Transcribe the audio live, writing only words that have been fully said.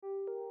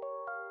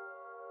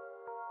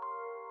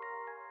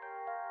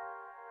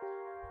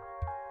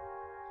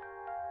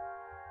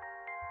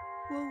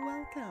Well,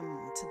 welcome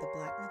to the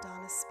Black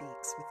Madonna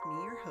Speaks with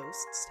me, your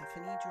host,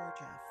 Stephanie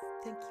Georgieff.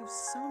 Thank you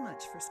so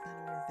much for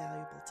spending your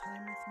valuable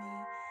time with me.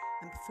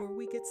 And before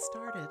we get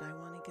started, I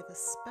want to give a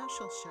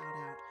special shout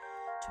out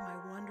to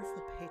my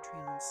wonderful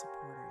Patreon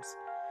supporters.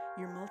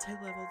 Your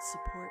multi-leveled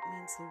support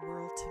means the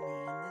world to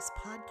me, and this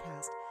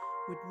podcast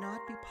would not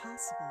be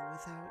possible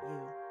without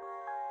you.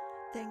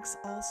 Thanks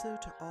also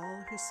to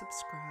all who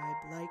subscribe,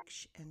 like,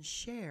 and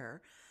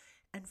share.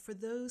 And for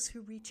those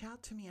who reach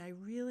out to me, I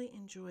really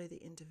enjoy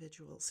the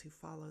individuals who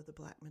follow the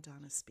Black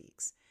Madonna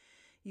Speaks.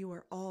 You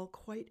are all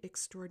quite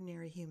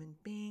extraordinary human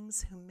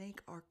beings who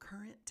make our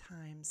current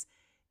times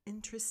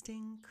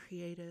interesting,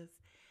 creative,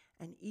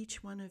 and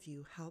each one of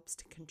you helps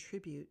to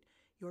contribute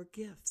your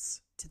gifts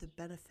to the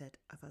benefit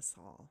of us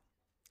all.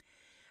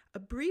 A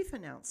brief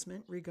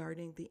announcement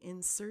regarding the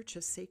In Search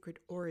of Sacred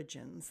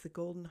Origins, the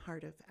Golden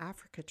Heart of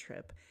Africa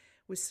trip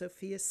with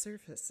Sophia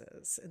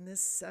Surfaces, and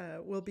this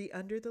will be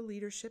under the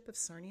leadership of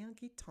Sarnia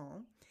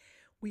Guiton.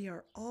 We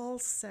are all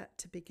set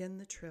to begin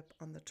the trip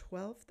on the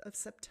 12th of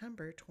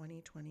September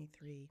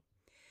 2023.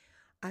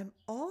 I'm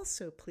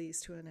also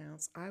pleased to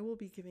announce I will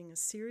be giving a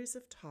series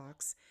of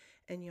talks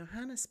in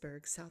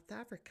Johannesburg, South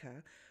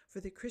Africa, for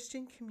the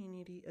Christian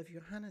community of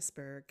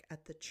Johannesburg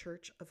at the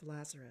Church of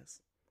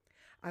Lazarus.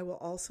 I will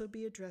also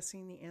be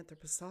addressing the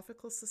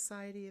Anthroposophical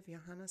Society of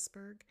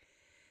Johannesburg.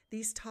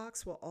 These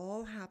talks will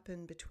all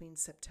happen between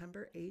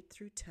September 8th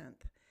through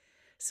 10th,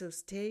 so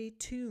stay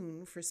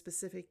tuned for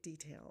specific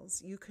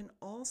details. You can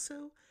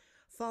also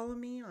follow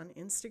me on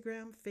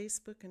Instagram,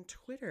 Facebook, and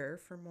Twitter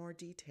for more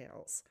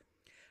details.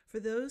 For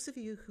those of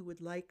you who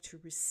would like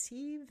to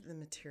receive the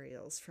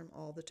materials from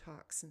all the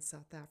talks in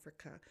South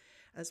Africa,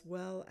 as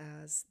well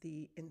as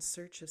the In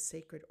Search of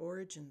Sacred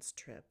Origins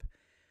trip,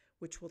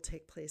 which will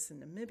take place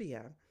in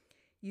Namibia,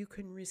 you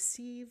can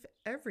receive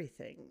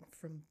everything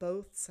from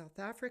both South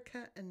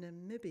Africa and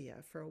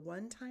Namibia for a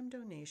one-time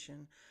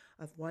donation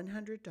of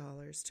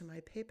 $100 to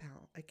my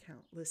PayPal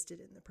account listed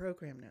in the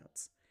program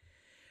notes.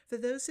 For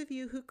those of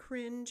you who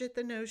cringe at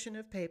the notion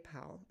of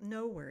PayPal,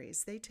 no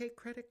worries, they take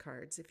credit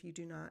cards if you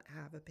do not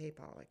have a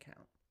PayPal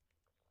account.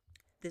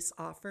 This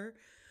offer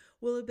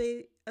will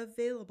be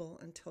available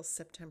until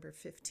September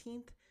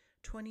 15th,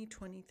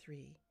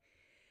 2023.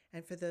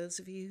 And for those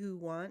of you who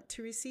want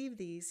to receive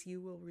these, you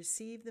will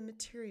receive the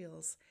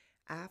materials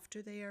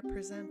after they are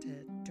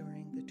presented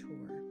during the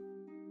tour.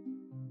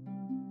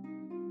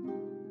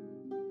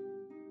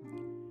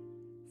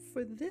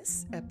 For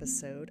this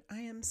episode, I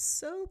am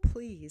so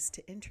pleased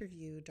to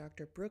interview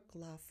Dr. Brooke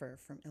Laufer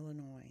from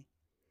Illinois.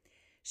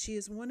 She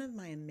is one of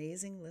my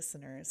amazing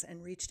listeners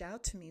and reached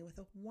out to me with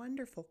a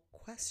wonderful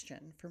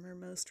question from her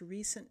most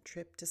recent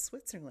trip to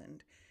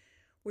Switzerland,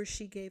 where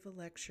she gave a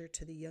lecture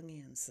to the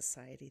Jungian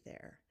Society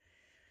there.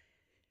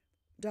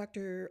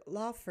 Dr.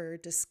 Laufer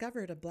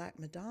discovered a Black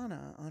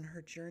Madonna on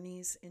her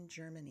journeys in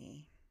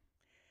Germany.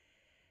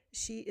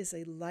 She is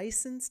a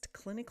licensed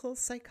clinical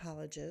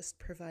psychologist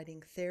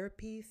providing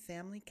therapy,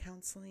 family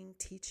counseling,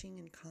 teaching,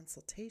 and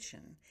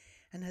consultation,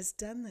 and has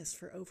done this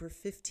for over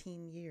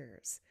 15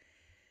 years.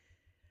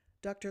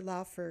 Dr.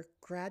 Laufer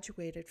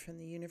graduated from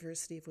the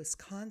University of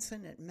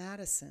Wisconsin at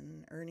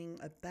Madison, earning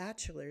a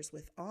bachelor's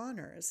with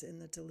honors in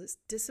the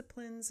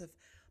disciplines of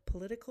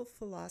political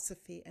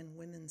philosophy and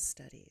women's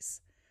studies.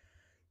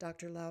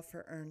 Dr.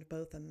 Laufer earned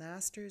both a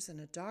master's and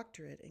a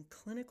doctorate in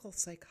clinical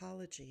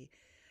psychology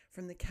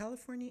from the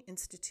California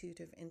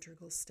Institute of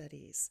Integral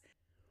Studies,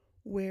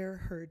 where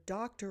her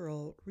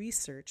doctoral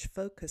research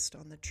focused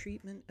on the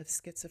treatment of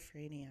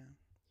schizophrenia.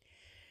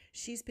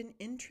 She's been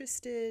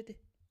interested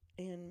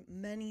in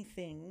many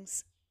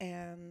things,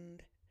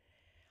 and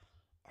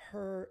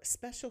her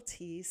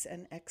specialties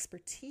and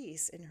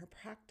expertise in her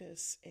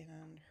practice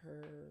and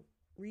her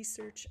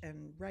research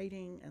and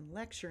writing and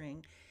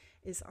lecturing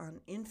is on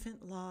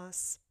infant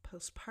loss,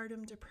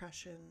 postpartum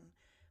depression,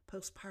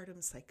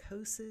 postpartum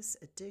psychosis,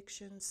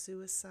 addiction,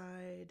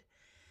 suicide,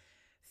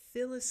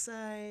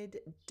 filicide,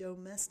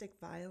 domestic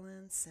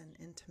violence and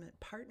intimate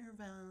partner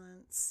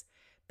violence,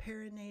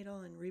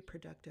 perinatal and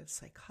reproductive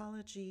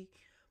psychology,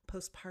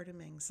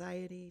 postpartum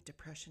anxiety,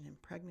 depression in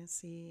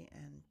pregnancy,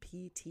 and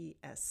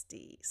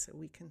PTSD. So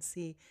we can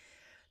see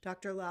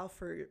Dr.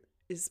 Laufer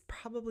is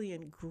probably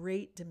in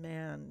great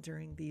demand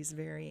during these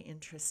very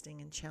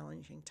interesting and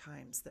challenging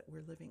times that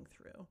we're living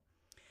through.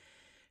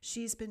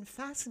 She's been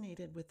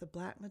fascinated with the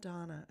Black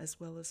Madonna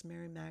as well as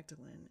Mary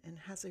Magdalene and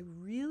has a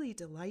really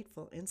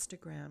delightful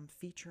Instagram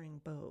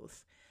featuring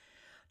both.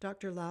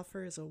 Dr.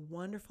 Laufer is a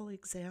wonderful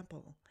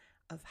example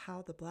of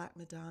how the Black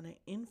Madonna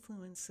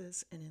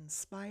influences and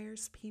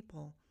inspires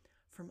people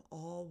from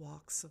all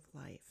walks of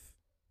life.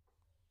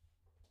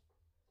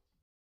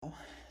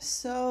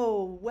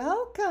 So,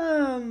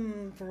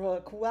 welcome,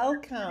 Brooke.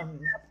 Welcome.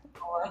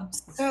 Oh, I'm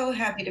so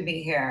happy to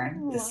be here.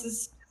 This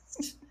is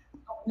just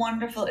a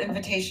wonderful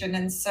invitation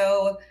and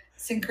so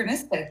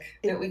synchronistic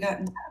that we got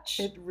in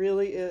touch. It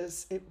really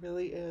is. It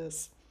really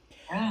is.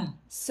 Yeah.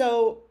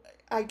 So,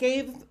 I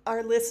gave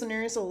our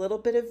listeners a little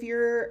bit of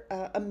your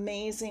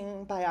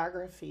amazing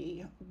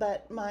biography,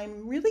 but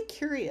I'm really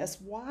curious,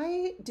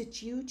 why did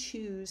you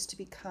choose to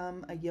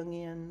become a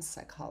Jungian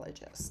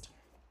psychologist?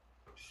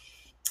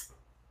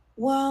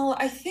 Well,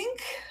 I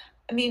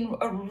mean,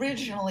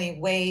 originally,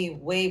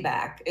 way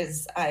back,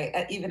 is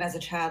even as a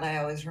child, I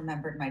always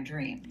remembered my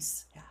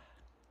dreams. Yeah.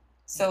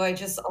 So I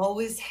just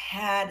always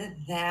had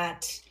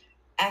that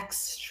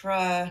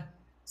extra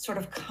sort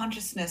of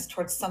consciousness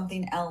towards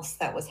something else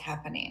that was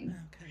happening.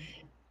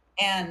 Okay.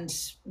 And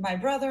my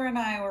brother and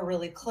I were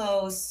really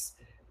close,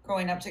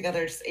 growing up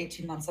together, just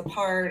 18 months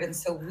apart. And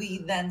so we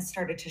then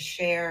started to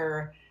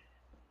share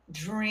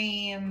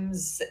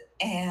dreams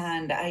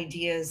and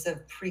ideas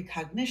of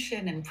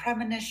precognition and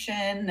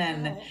premonition.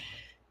 And Wow.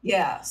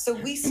 yeah, so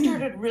we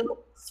started really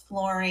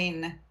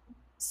exploring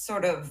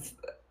sort of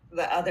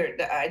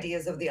the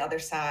ideas of the other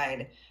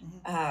side,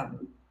 Mhm.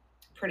 um,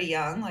 pretty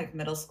young, like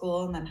middle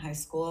school and then high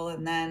school.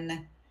 And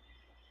then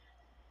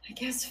I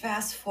guess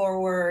fast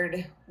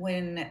forward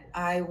when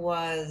I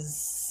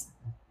was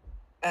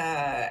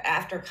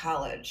after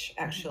college,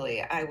 Mhm.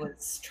 actually, I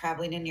was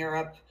traveling in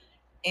Europe,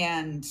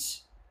 and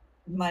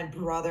my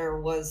brother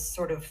was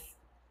sort of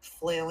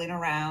flailing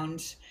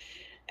around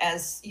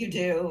as you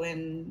do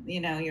in,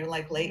 your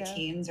like late Yeah.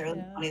 teens, early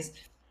Yeah. 20s.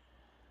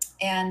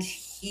 And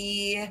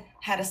he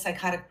had a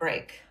psychotic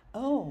break.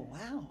 Oh,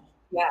 wow.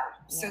 Yeah.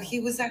 So Wow. he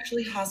was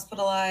actually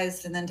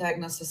hospitalized and then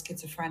diagnosed with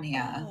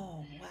schizophrenia.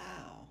 Oh,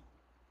 wow.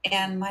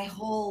 And my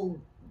whole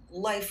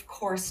life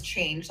course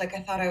changed. Like, I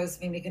thought I was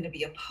maybe going to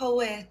be a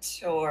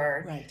poet,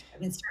 or, Right. I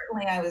mean,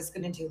 certainly I was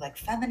going to do like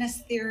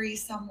feminist theory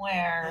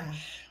somewhere. Yeah.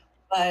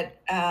 But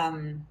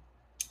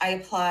I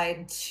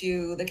applied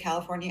to the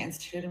California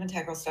Institute of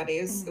Integral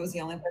Studies. It Mhm. was the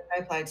only place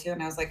I applied to.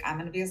 And I was like, I'm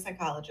going to be a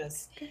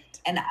psychologist, Good.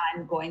 and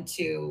I'm going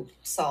to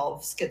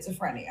solve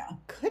schizophrenia.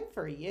 Good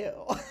for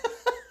you.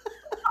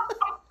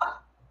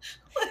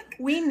 Like,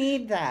 We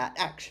need that,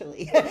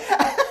 actually.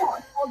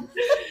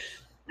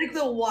 like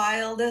the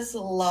wildest,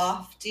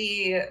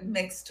 lofty,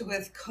 mixed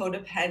with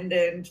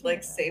codependent, like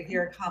Yeah.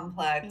 savior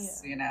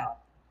complex, Yeah.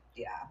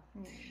 Yeah.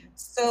 Mm.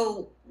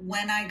 So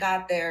when I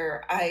got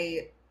there,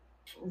 I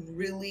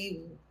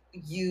really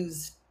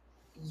used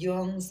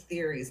Jung's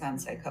theories on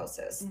Mhm.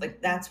 psychosis. Mhm.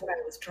 Like, that's what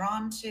I was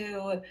drawn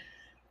to.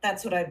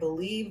 That's what I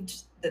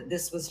believed, that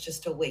this was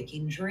just a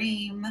waking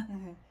dream,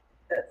 Mhm.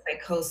 that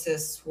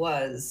psychosis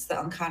was the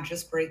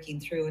unconscious breaking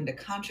through into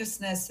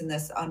consciousness in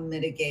this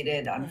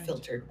unmitigated, Right.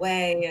 unfiltered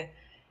way.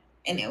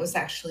 And it was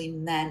actually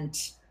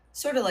meant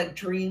sort of like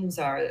dreams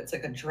are. It's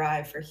like a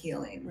drive for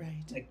healing,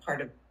 Right. like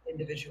part of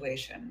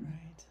individuation.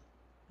 Right.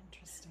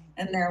 Interesting.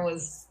 And there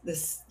was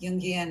this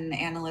Jungian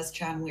analyst,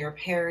 John Weir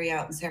Perry,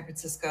 out in San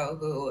Francisco,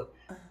 who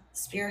Uh,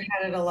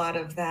 spearheaded a lot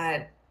of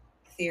that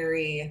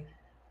theory.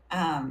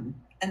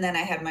 And then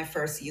I had my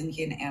first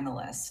Jungian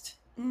analyst,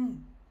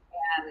 mm.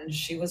 and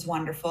she was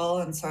wonderful.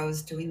 And so I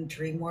was doing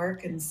dream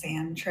work and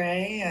sand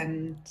tray,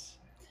 and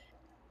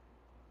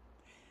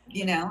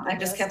Right. I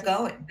just kept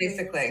going, The rest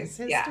basically. is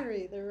Yeah,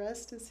 history. The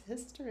rest is the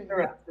history.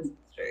 rest is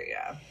history.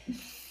 Yeah.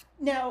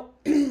 Now,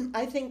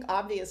 I think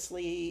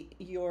obviously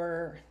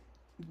your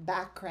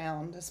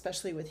background,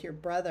 especially with your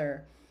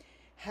brother,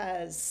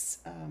 has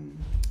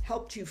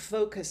helped you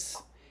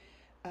focus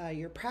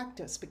your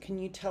practice. But can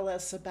you tell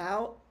us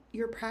about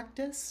your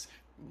practice?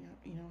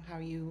 How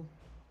you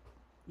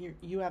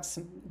have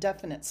some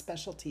definite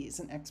specialties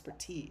and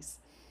expertise.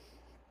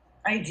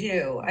 I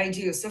do. I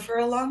do. So for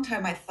a long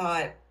time, I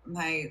thought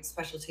my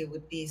specialty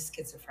would be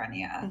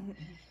schizophrenia. Mm-hmm.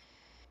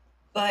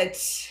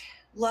 But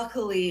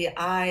luckily,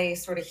 I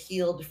sort of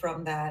healed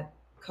from that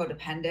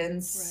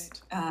codependence.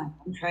 Right.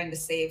 I'm trying to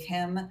save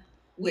him,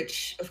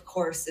 which, of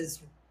course,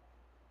 is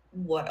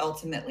what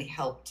ultimately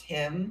helped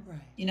him, Right.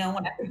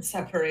 when I would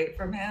separate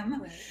from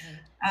him. Right.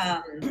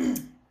 Right.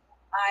 Um,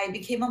 I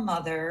became a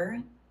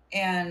mother,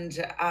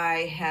 and I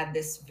had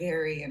this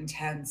very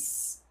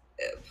intense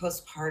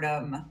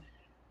postpartum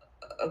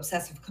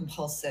obsessive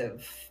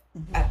compulsive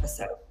Mm-hmm.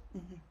 episode,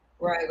 Mm-hmm.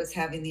 where I was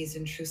having these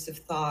intrusive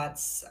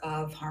thoughts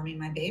of harming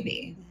my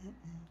baby. Mm-hmm.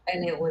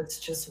 And it was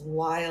just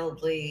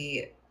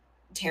wildly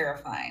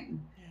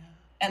terrifying.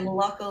 Yeah. And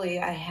luckily,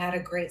 I had a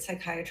great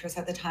psychiatrist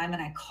at the time,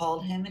 and I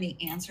called him, and he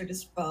answered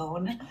his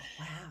phone. Oh,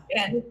 wow.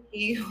 And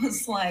he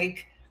was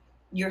like,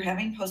 "You're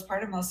having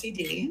postpartum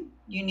OCD.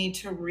 You need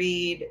to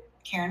read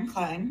Karen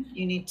Klein.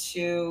 You need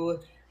to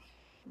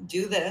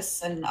do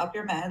this and up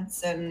your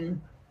meds."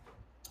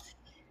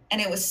 And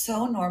it was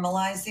so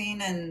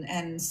normalizing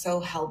and so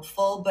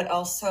helpful, but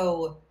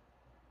also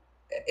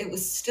it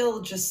was still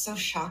just so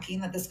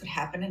shocking that this could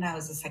happen. And I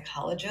was a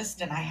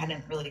psychologist and I Yeah.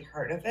 hadn't really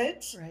heard of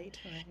it. Right.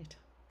 Right.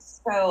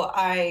 So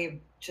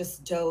I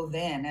just dove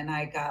in, and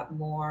I got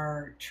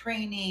more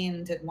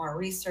training, did more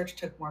research,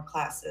 took more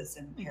classes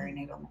in Mm-hmm.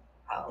 perinatal mental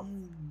health,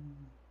 Mm.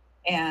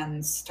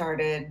 and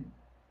started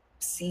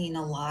seeing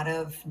a lot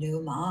of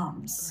new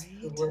moms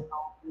who Great. were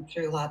going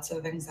through lots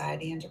of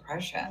anxiety and Oh,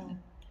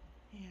 depression,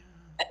 yeah.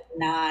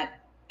 not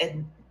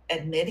ad-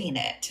 admitting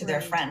it to their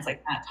Right. friends,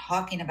 like not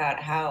talking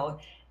about how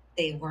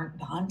they weren't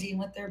bonding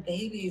with their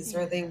babies,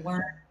 or they Yeah.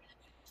 weren't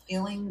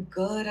feeling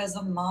good as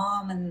a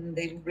mom, and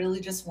they really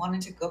just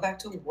wanted to go back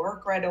to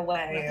work right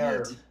away. Right.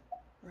 Or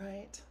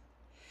Right.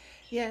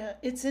 Yeah,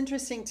 it's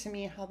interesting to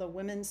me how the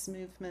women's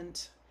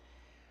movement,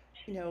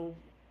 you know,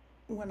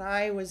 when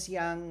I was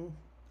young,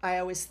 I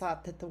always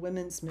thought that the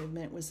women's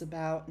movement was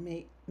about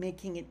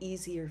making it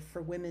easier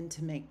for women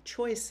to make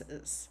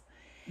choices.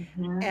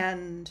 Mhm,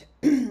 And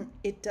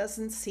it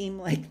doesn't seem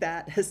like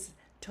that has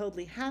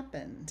totally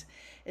happened.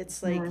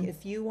 It's like mhm,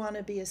 if you want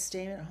to be a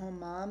stay at home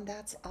mom,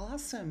 that's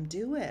awesome,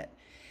 do it.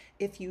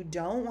 If you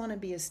don't want to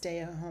be a stay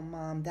at home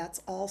mom,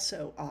 that's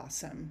also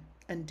awesome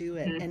and do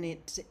it. mhm. And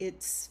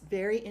it's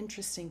very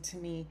interesting to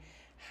me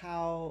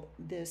how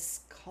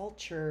this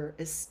culture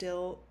is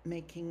still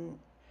making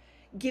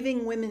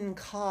giving women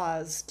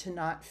cause to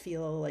not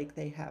feel like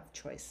they have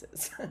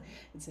choices.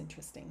 It's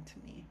interesting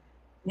to me.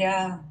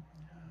 Yeah,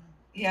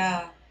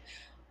 yeah.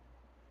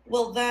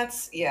 Well,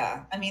 that's,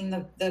 yeah. I mean,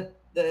 the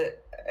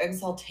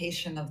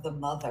exaltation of the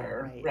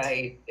mother, Right.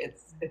 right?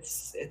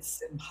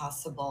 It's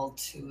impossible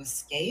to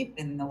escape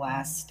in the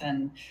West,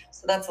 and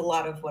so that's a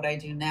lot of what I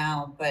do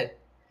now. But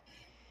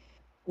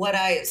what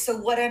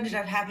ended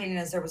up happening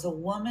is there was a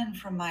woman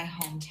from my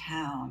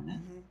hometown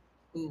Mm-hmm.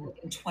 who,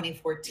 in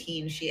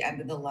 2014, she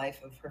ended the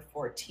life of her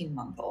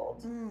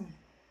 14-month-old. Mm.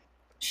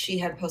 She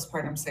had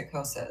postpartum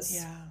psychosis,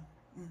 Yeah.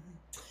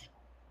 Mm-hmm.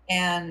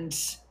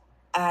 and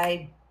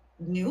I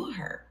knew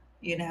her,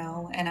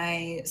 and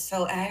I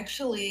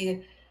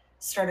actually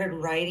started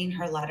writing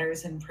her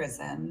letters in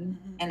prison,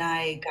 Mm-hmm. and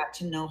I got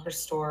to know her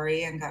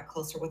story and got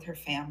closer with her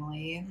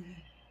family. Mm-hmm.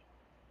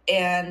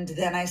 And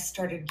then I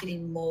started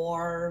getting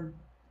more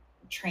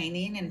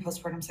training in Mm-hmm.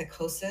 postpartum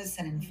psychosis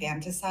and Mm-hmm.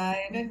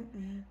 infanticide.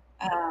 Mm-hmm.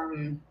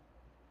 Um,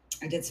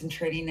 I did some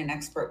training in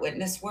expert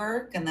witness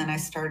work, and then I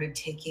Mm-hmm. started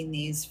taking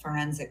these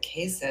forensic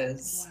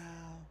cases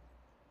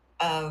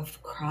Wow.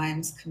 of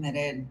crimes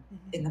committed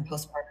Mm-hmm. in the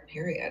postpartum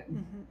period.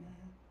 Mm-hmm.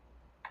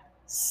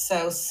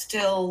 So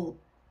still,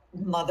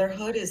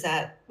 motherhood is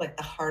at like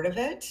the heart of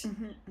it,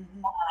 Mm-hmm.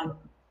 Mm-hmm. um,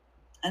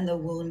 and the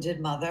wounded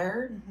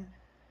mother, Mm-hmm.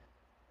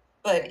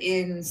 but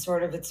in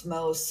sort of its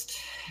most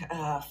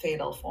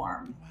fatal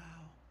form. Wow.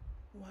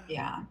 Wow.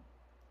 Yeah,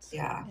 So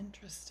yeah.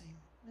 interesting.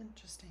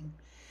 Interesting.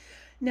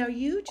 Now,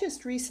 you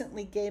just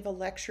recently gave a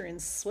lecture in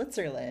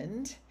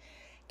Switzerland.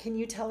 Can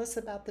you tell us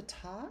about the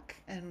talk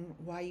and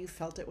why you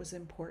felt it was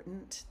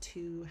important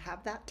to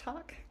have that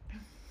talk?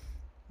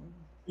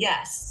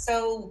 Yes.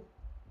 So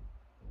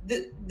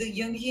the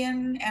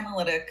Jungian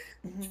analytic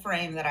Mm-hmm.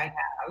 frame that I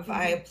have,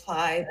 I Mm-hmm.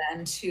 apply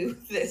then to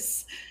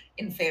this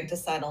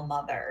infanticidal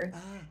mother. Ah.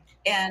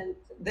 And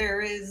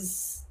there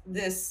is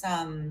this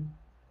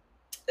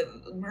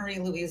Marie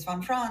Louise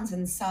von Franz,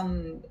 and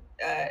some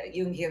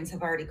Jungians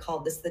have already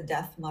called this the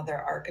death mother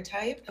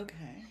archetype.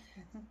 Okay.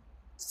 Mm-hmm.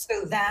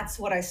 So that's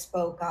what I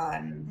spoke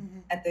on Mm-hmm.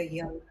 at the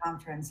Jung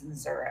conference in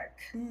Zurich.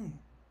 Mm.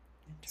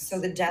 So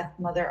the Interesting. death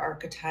mother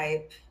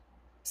archetype,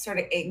 sort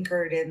of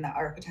anchored in the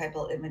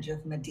archetypal image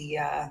of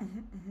Medea, Mm-hmm.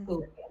 Mm-hmm.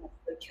 who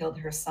famously killed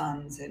her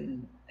sons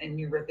in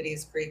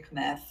Euripides' Greek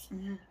myth.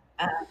 Mm-hmm.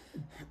 Um,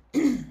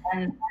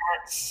 and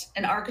that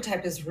an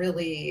archetype is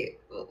really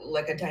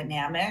like a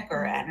dynamic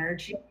or Mm-hmm.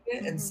 energy.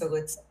 And Mm-hmm. so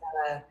it's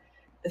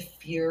the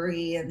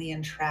fury and the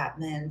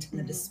entrapment and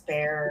the Mm-hmm.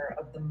 despair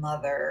of the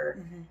mother,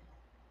 Mm-hmm.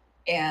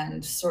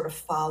 and sort of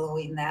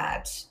following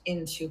that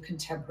into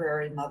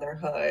contemporary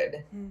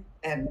motherhood Mm-hmm.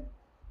 and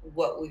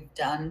what we've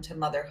done to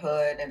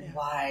motherhood, and Yeah.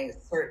 why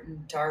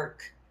certain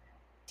dark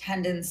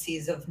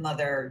tendencies of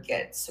mother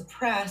get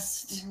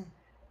suppressed, Mm-hmm.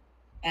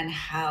 and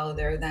how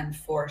they're then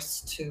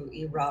forced to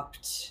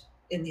erupt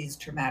in these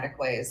dramatic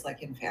ways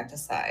like Yeah.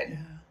 infanticide.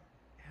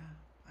 Yeah.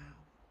 Wow.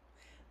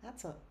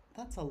 That's a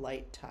that's a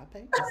light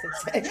topic,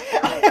 as they say.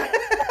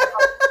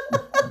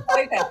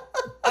 I know,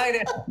 I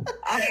know.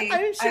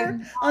 I'm sure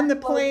I'm on the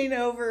not plane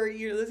over,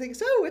 you're listening.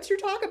 So, what's your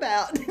talk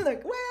about?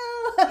 Like,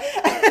 well,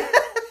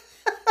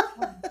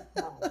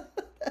 close.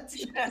 that's You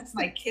should interesting. ask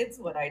my kids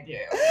what I do.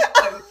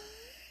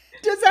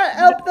 Does that No,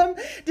 help them?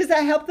 Does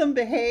that help them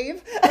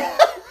behave?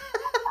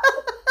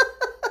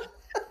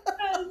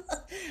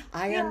 yes,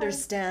 I yes,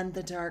 understand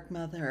the dark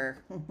mother.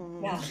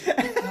 yeah.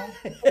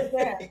 No, right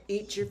there.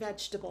 Eat your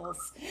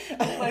vegetables.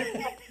 My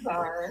friends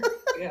are,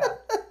 yeah.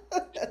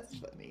 That's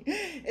funny.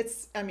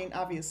 I mean,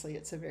 obviously,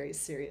 it's a very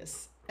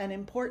serious and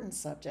important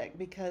subject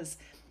because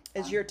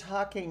as you're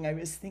talking, I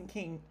was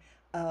thinking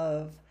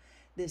of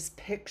this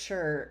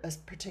picture,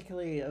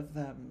 particularly of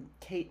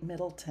Kate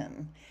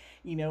Middleton,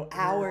 Yeah.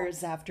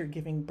 hours after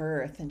giving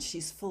birth, and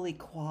she's fully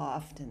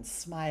coiffed and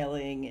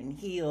smiling in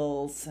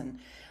heels and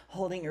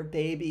holding her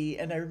baby.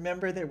 And I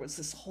remember there was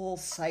this whole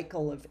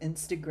cycle of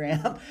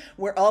Instagram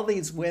where all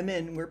these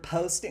women were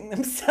posting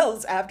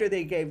themselves after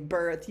they gave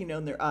birth,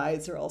 and their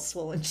eyes are all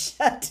swollen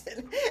shut.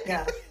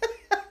 Yeah.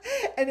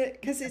 And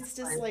because it's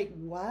just Right. like,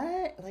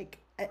 what? Like,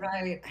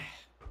 Right.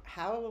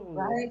 how?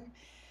 Right.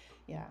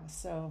 Yeah,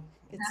 so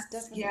it's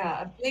That's, definitely.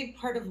 yeah, a big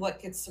part of what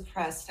gets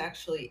suppressed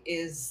actually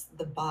is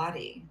the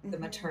body, the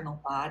Hmm.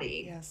 maternal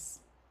body, Yes.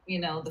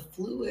 the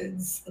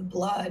fluids, the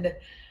blood.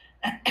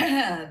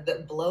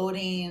 the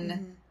bloating,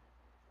 Mm-hmm.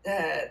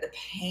 the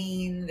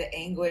pain, the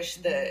anguish,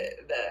 Mm-hmm.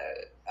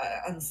 the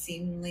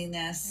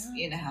unseemliness,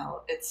 Yeah. you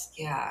know, it's,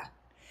 yeah,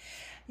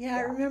 Yeah,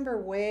 I yeah. remember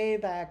way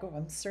back, oh,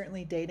 I'm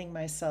certainly dating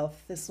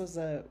myself. This was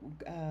a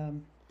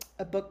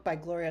book by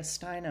Gloria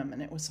Steinem,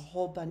 and it was a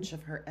whole bunch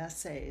of her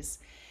essays.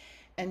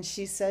 And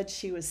she said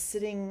she was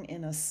sitting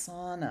in a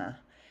sauna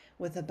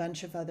with a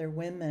bunch of other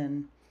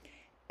women,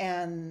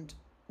 and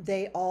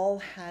they all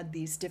had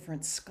these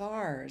different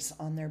scars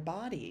on their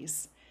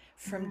bodies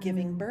from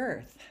giving Mm,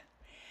 birth,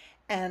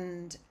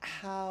 and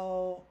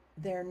how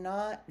they're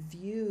not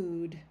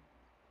viewed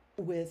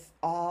with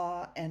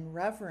awe and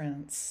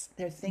reverence.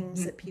 They're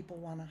things mhm, that people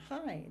want to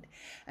hide.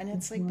 And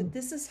it's like, but mhm.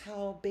 this is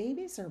how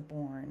babies are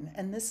born.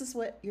 And this is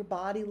what your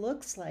body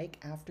looks like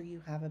after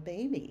you have a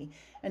baby.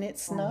 And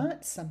it's Oh,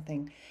 not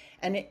something.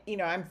 And,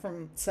 I'm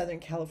from Southern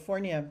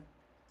California.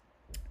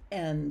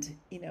 And,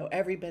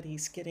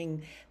 everybody's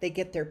they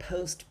get their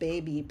post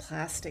baby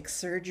plastic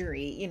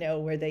surgery,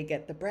 where they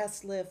get the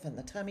breast lift and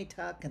the tummy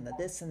tuck and the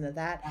this and the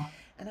that. yeah.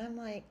 And I'm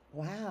like,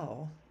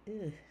 wow,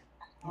 ew,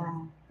 yeah,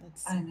 Oh,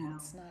 it's, I know.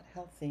 it's not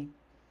healthy.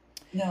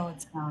 No,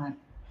 it's not.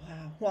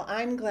 Wow. Well,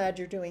 I'm glad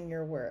you're doing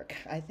your work.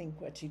 I think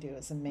what you do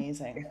is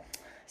amazing. Thank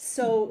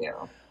So,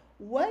 you.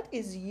 what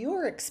is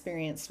your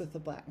experience with the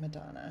Black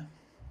Madonna?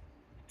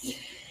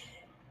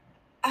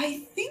 I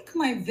think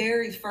my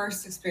very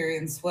first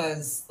experience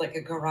was like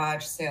a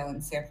garage sale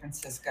in San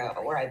Francisco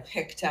where I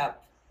picked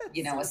up, That's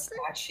a so great.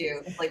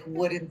 statue, like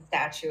wooden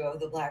statue of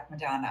the Black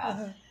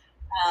Madonna.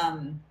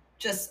 Uh-huh.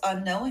 Just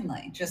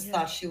unknowingly, just Yeah.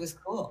 thought she was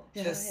cool,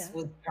 Yeah. Yeah. just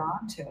was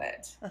drawn to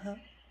it. Uh-huh.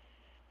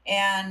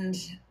 And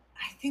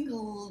I think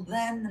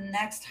then the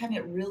next time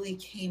it really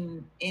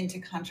came into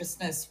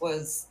consciousness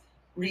was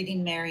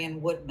reading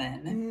Marion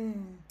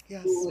Woodman,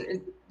 Yes. who is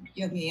a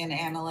Jungian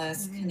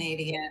analyst, Mm-hmm.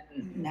 Canadian,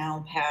 Mm-hmm.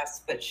 now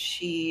passed, but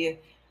she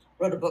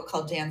wrote a book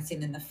called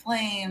Dancing in the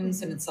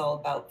Flames, and Mm-hmm. it's all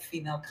about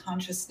female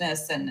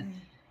consciousness. And Mm-hmm.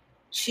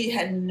 she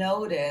had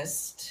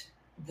noticed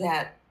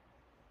that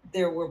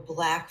there were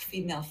Black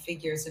female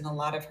figures in a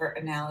lot of her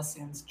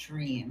analysis Oh,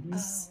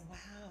 dreams wow.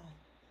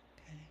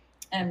 Okay.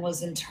 and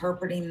was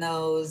interpreting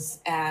those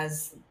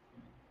as,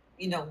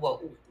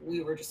 what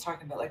we were just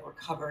talking about, like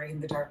recovering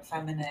the dark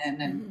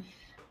feminine and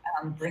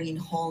Mm-hmm. bringing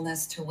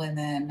wholeness to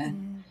women.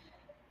 Mm-hmm.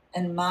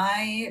 And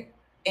my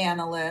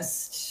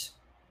analyst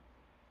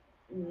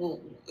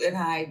and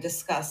I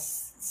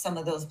discuss some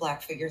of those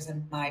Black figures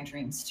in my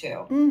dreams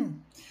too.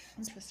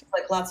 Interesting.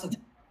 Like lots of,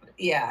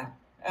 yeah,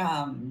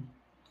 um,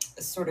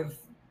 sort of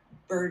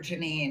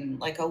burgeoning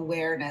like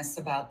awareness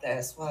about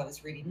this while I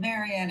was reading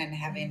Marion and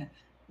Mm-hmm. having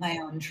my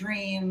own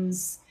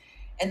dreams.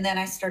 And then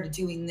I started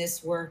doing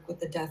this work with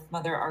the Death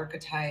Mother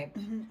archetype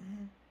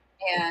Mm-hmm.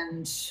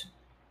 and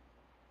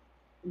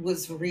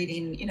was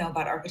reading,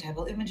 about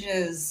archetypal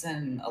images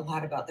and a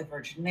lot about the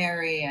Virgin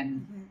Mary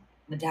and Mm-hmm.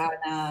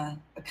 Madonna,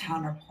 a Mm-hmm.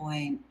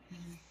 counterpoint,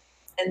 Mm-hmm.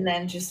 and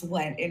then just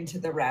went into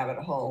the rabbit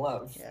hole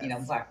of,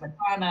 Yes. Black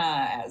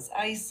Madonna as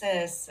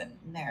Isis and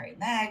Mary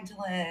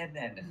Magdalene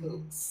and who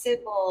Mm-hmm.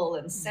 Sybil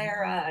and Mm-hmm.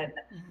 Sarah and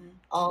Mm-hmm.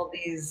 all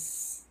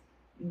these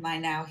my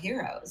now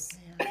heroes.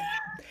 Yeah.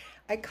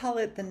 I call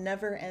it the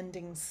never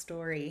ending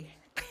story.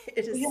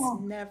 It is Yeah.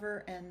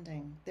 never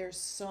ending. There's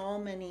so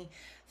many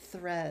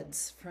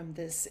threads from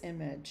this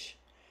image,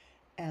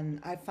 and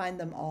I find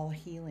them all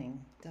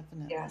healing,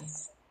 definitely.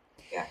 Yes.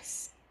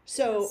 Yes.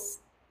 So, Yes.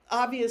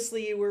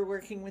 obviously, you were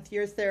working with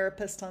your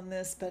therapist on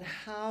this, but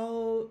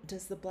how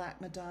does the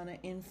Black Madonna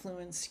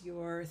influence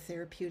your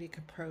therapeutic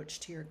approach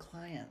to your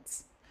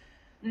clients?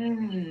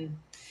 Mm.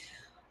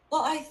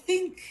 Well, I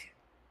think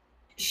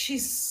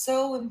she's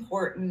so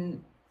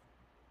important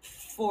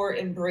for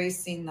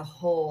embracing the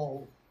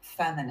whole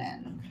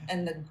feminine Okay.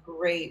 and the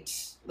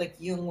great, like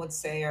Jung would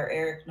say, or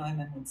Eric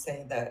Neumann would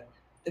say,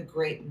 the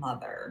great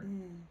mother.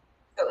 Mm,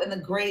 So, and the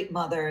great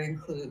mother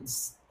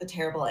includes the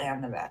terrible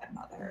and the bad mm,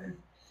 mother.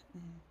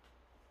 mm,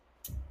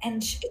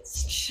 And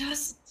it's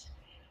just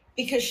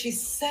because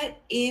she's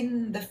set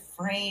in the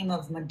frame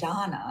of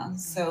Madonna, right.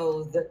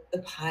 so the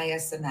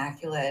pious,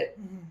 immaculate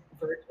Mm,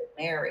 Virgin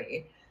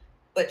Mary,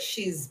 but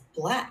she's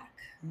Black,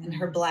 and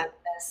her mm,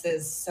 Blackness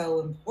is so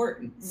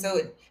important. So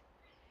mm,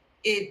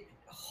 it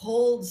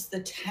holds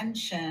the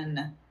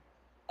tension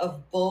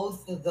of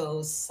both of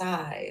those mm,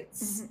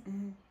 sides.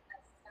 mm,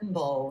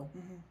 Symbol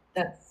mm,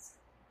 that's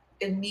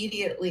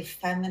immediately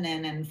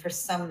feminine and for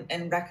some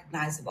and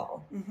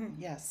recognizable.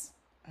 yes,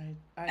 I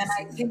And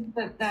see I that. think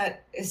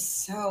that is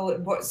so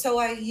important. So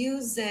I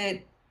use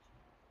it.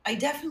 I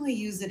definitely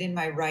use it in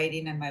my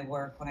writing and my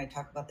work when I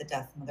talk about the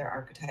Death Mother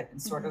archetype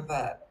and sort Mm, of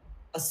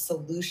a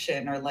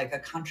solution or like a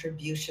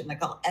contribution.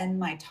 Like I'll end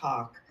my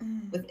talk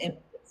mm, with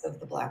images of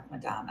the Black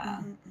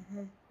Madonna. mm,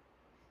 mm,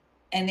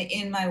 And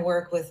in my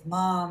work with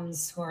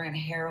moms who are in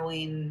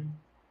harrowing,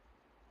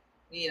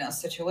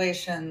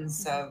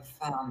 situations mm, of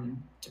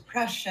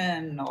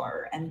depression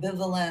or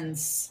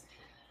ambivalence,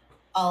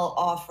 I'll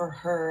offer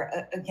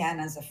her again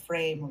as a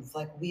frame of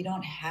like, we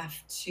don't have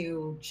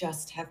to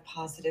just have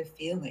positive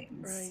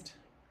feelings. right,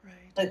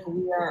 right. Like,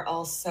 we are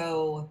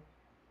also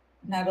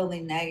not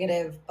only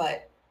negative,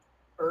 but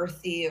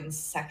earthy and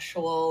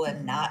sexual and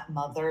Mm-hmm. not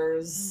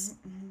mothers,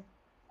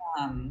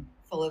 Mm-hmm.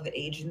 full of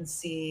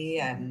agency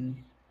Mm-hmm.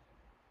 and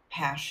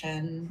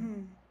passion.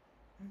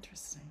 Hmm.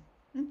 Interesting.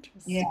 Yeah,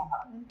 Interesting.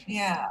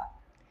 yeah. Interesting.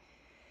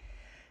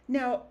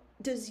 Now,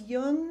 does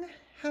Jung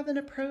have an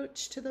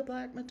approach to the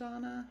Black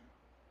Madonna?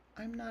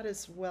 I'm not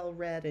as well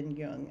read in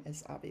Jung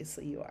as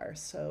obviously you are.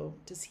 So,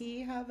 does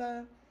he have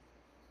a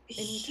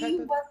any He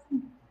type of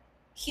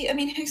wasn't, I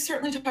mean, he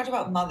certainly talked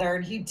about mother,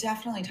 and he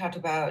definitely talked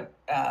about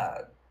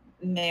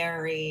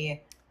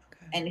Mary,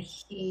 okay? and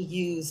he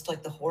used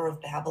like the Whore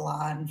of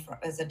Babylon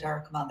as a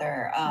dark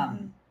mother.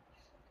 Mm-hmm.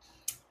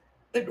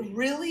 But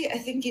really, I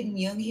think in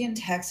Jungian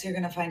texts, you're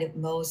going to find it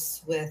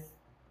most with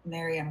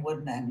Marianne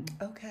Woodman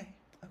Okay.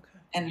 Okay.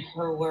 and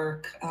her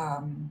work.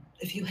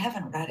 If you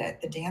haven't read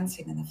it, The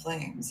Dancing in the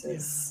Flames Yeah.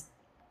 is,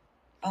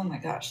 oh my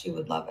gosh, you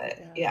would love it.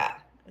 Yeah. Yeah.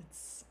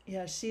 It's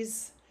yeah.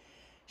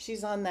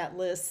 She's on that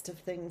list of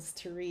things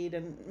to read,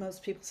 and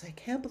most people say, "I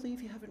can't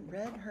believe you haven't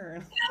read her."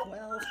 And I'm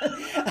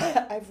like,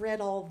 well, I've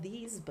read all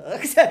these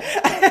books. I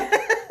get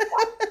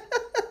it.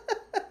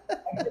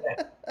 I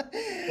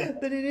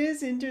get But it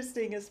is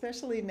interesting,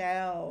 especially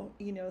now,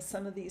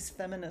 some of these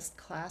feminist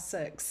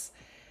classics.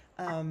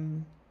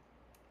 Um,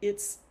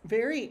 it's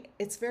very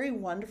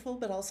wonderful,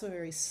 but also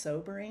very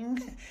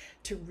sobering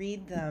to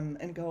read them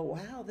and go,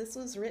 wow, this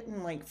was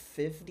written like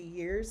 50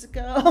 years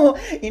ago,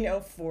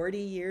 40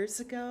 years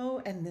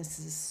ago, and this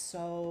is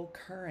so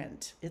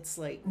current. It's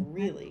like it.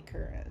 really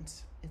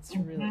current. It's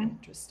really Hmm.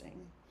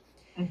 interesting.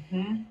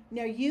 Hmm.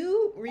 Now,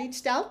 you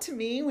reached out to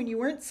me when you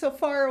weren't so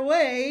far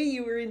away.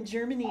 You were in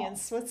Germany and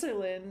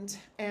Switzerland,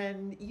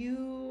 and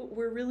you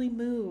were really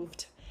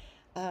moved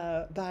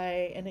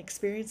by an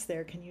experience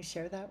there. Can you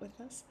share that with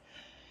us?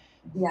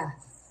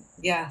 Yes.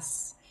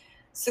 Yes.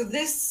 So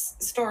this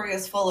story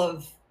is full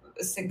of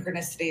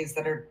synchronicities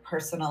that are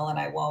personal, and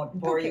I won't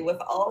bore you Okay,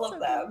 with all that's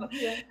of okay. them.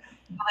 Yeah.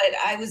 But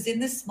I was in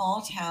this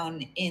small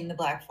town in the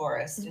Black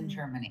Forest in Mm-hmm.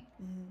 Germany.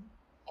 Mm-hmm.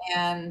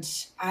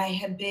 And I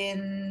had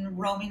been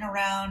roaming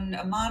around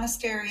a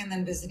monastery and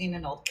then visiting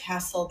an old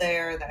castle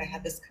there that I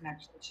had this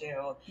connection to.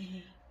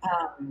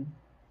 Mm-hmm. Um,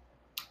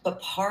 but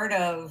part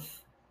of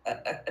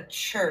a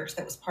church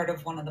that was part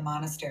of one of the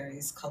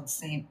monasteries called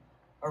St.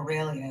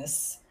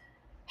 Aurelius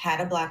had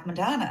a Black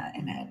Madonna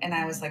in it. And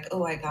I was like,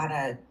 oh, I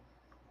gotta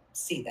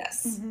see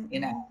this, Mm-hmm.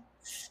 Mm-hmm.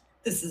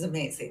 this is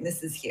amazing.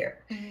 This is here.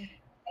 Mm-hmm.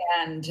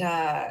 And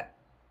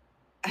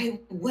I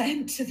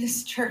went to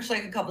this church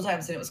like a couple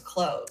times and it was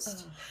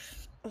closed.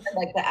 Oh, And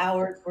like the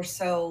hours were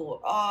so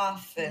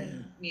off yeah.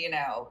 and,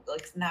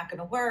 like it's not going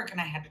to work.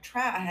 And I had to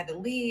I had to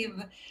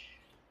leave.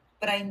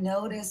 But I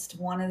noticed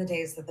one of the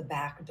days that the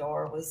back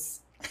door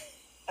was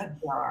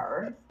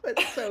ajar.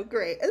 That's so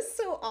great. It's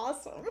so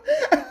awesome.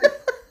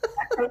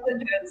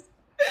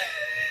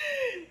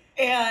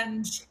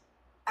 And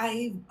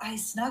I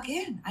snuck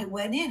in. I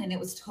went in and it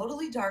was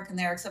totally dark in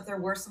there, except there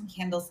were some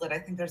candles lit. I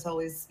think there's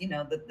always,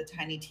 the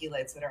tiny tea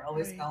lights that are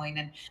always Right.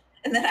 going.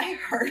 And then I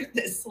heard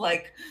this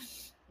like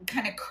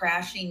kind of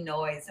crashing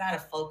noise, not a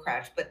full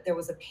crash, but there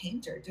was a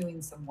painter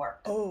doing some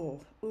work, Oh,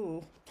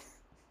 ooh.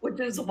 which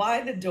is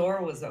why the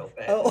door was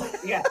open. Oh.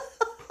 Yeah,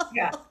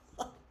 yeah.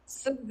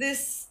 So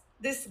this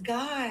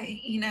guy,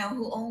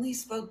 who only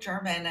spoke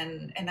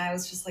German, and I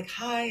was just like,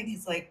 hi, and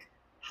he's like,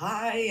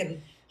 hi,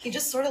 and he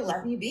just sort of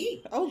let me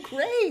be. Oh,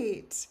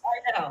 great.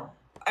 I know.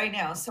 I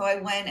know. So I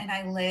went and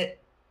I lit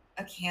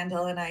a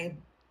candle and I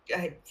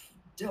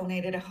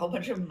donated a whole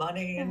bunch of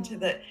money into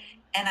Oh.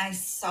 and I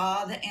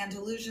saw the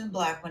Andalusian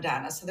Black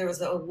Madonna. So there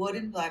was a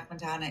wooden Black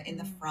Madonna in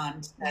the Mm-hmm.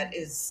 front Mm-hmm. that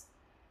is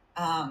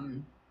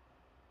um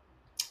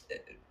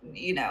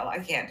I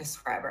can't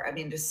describe her. I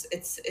mean, just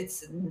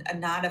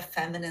not a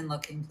feminine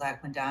looking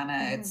Black Madonna.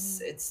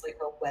 Mm-hmm. It's like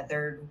a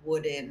weathered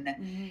wooden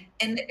Mm-hmm.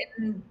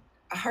 and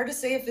hard to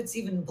say if it's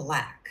even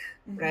black,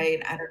 Mm-hmm.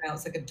 right? I don't know.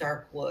 It's like a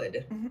dark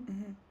wood.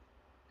 Mm-hmm.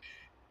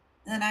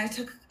 And I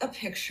took a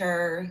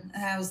picture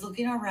and I was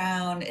looking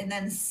around, and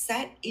then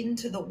set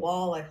into the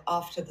wall, like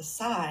off to the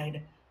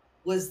side,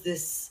 was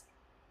this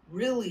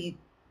really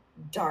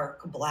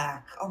dark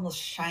black, almost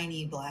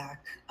shiny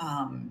black,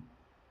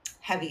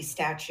 heavy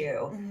statue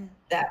Mm-hmm.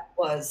 that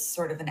was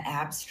sort of an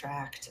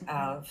abstract Mm-hmm.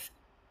 of,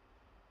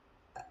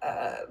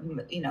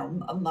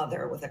 a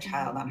mother with a Mm-hmm.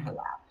 child on her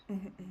lap.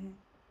 Mm-hmm.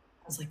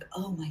 I was like,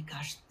 oh my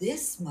gosh,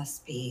 this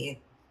must be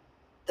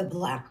the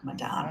Black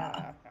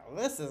Madonna. Ah,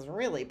 this is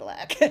really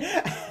black.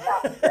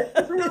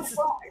 It's really This-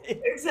 black.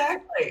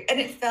 Exactly. And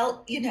it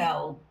felt,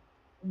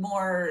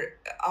 more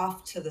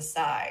off to the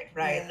side,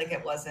 right? Like yeah.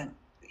 it wasn't,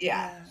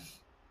 yeah. Yeah.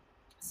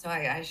 So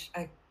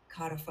I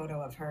caught a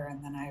photo of her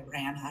and then I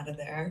ran out of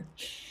there.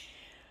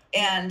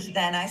 Well, And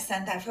then I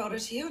sent that photo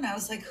to you and I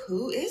was like,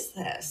 who is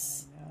I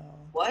this? know.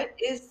 What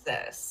is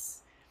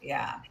this?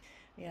 Yeah.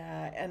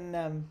 Yeah,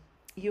 and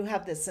you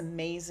have this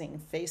amazing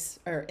face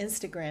or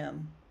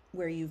Instagram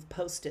where you've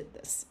posted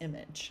this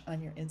image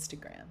on your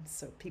Instagram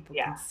so people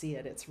Yeah. can see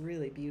it. It's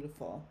really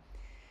beautiful.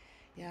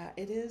 Yeah,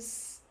 it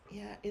is.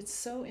 Yeah, it's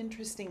so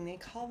interesting. They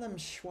call them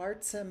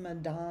Schwarze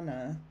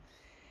Madonna,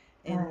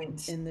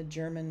 Right. in the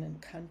German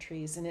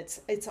countries. And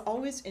it's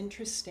always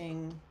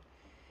interesting,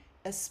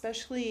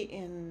 especially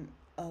in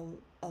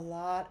a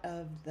lot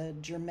of the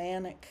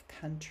Germanic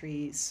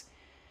countries.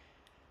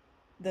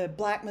 The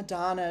Black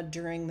Madonna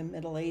during the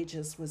Middle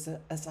Ages was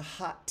as a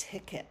hot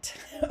ticket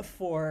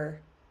for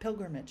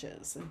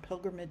pilgrimages, and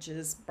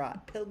pilgrimages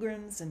brought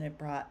pilgrims and it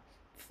brought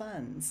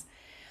funds.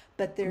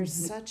 But there's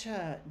Mhm. such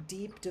a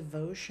deep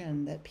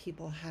devotion that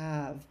people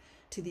have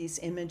to these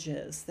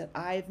images that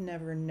I've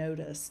never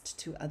noticed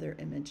to other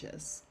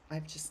images.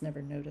 I've just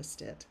never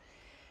noticed it.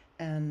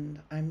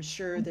 And I'm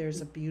sure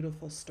there's a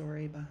beautiful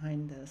story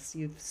behind this.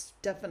 You've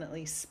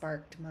definitely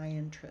sparked my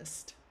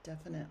interest.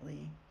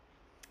 Definitely.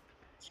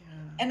 Yeah.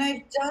 And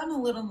I've done a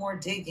little more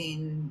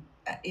digging,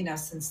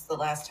 since the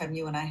last time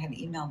you and I had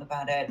emailed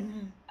about it,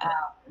 Mhm.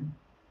 um,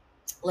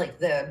 like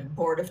the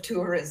Board of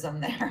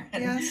Tourism there.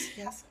 And Yes,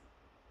 yes.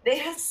 they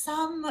had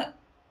some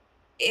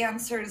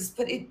answers,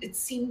 but it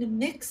seemed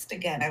mixed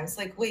again. I was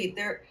like, wait,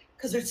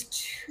 because there's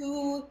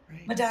two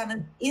Right,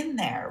 Madonnas in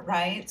there,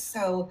 right? right.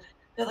 So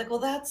they're like, well,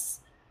 that's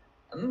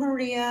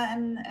Maria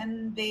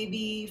and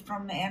baby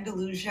from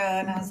Andalusia.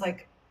 And I was Hmm.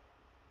 like,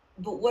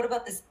 but what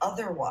about this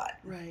other one?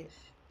 Right.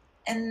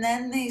 And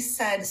then they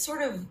said,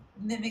 sort of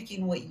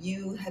mimicking what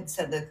you had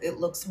said, that it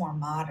looks more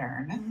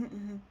modern, Hmm.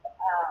 Hmm.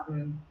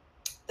 um,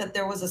 that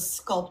there was a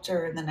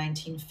sculptor in the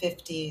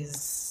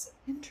 1950s,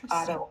 Interesting.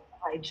 Otto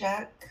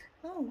Hijek,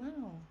 Oh,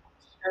 wow.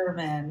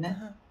 German,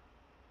 Uh-huh.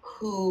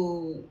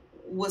 who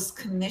was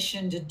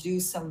commissioned to do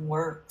some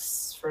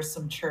works for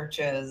some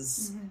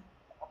churches Hmm.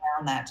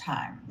 around that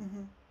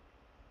time.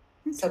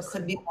 Hmm. So it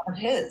could be Interesting. one of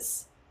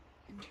his.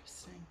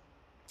 Interesting.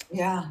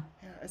 Yeah.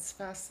 Yeah, it's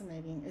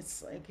fascinating.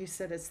 It's like you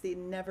said, it's the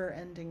never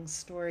ending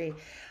story.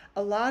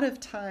 A lot of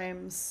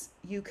times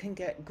you can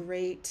get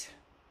great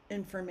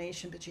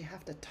information, but you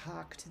have to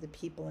talk to the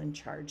people in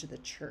charge of the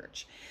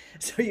church.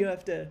 So you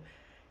have to,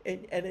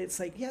 and it's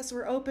like, yes,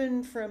 we're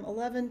open from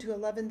 11 to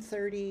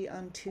 11:30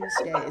 on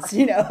Tuesdays,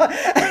 you know.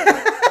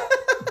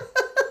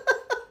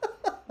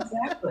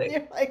 Exactly.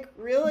 You're like,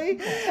 really?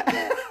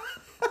 I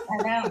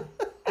know.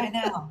 I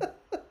know.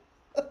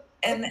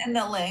 And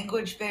the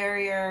language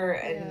barrier,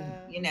 and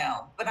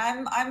Yeah. but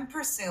I'm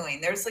pursuing.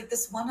 There's like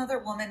this one other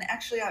woman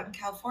actually out in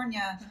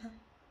California, Uh-huh.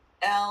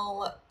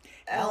 El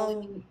El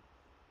Ellie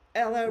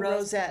Ella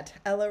Rose. Rosette.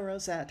 Ella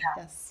Rosette.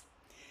 Yes.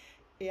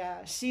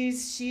 Yeah,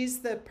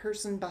 she's the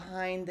person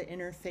behind the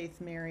Interfaith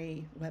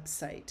Mary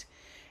website,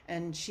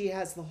 and she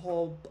has the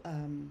whole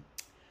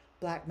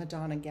Black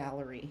Madonna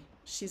gallery.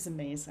 She's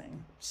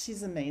amazing.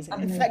 She's amazing.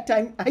 In Amazing. fact,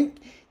 I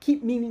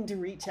keep meaning to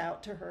reach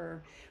out to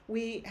her.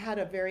 We had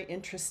a very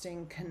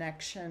interesting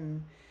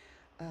connection.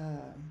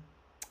 Uh,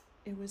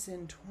 it was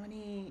in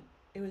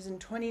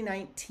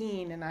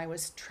 2019, and I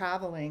was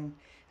traveling,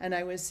 and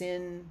I was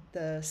in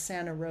the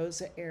Santa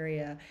Rosa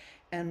area,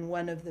 and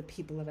one of the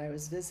people that I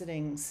was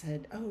visiting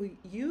said, "Oh,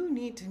 you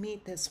need to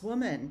meet this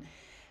woman."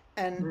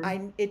 And Mhm.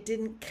 I it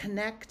didn't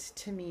connect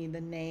to me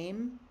the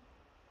name,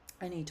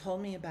 and he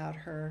told me about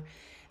her,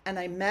 and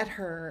I met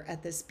her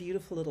at this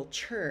beautiful little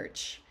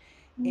church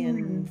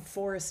in Mm.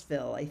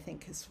 Forestville, I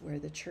think is where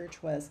the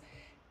church was.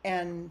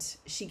 And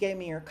she gave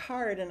me her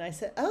card, and I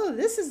said, "Oh,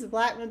 this is the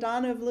Black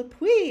Madonna of Le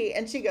Puy."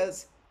 And she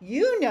goes,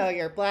 "You know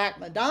your Black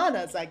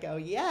Madonnas." I go,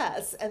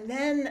 "Yes." And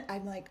then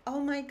I'm like, "Oh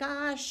my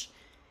gosh,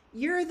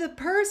 you're the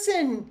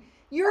person.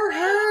 You're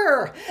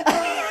her."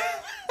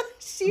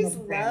 She's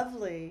Amazing.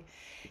 lovely.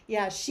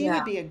 Yeah, she Yeah,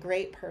 would be a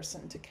great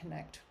person to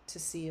connect to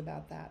see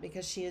about that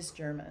because she is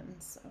German.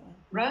 So, yeah.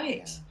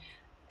 right.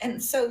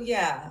 And so,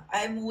 yeah,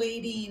 I'm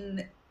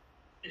waiting.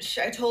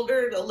 I told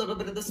her a little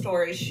bit of the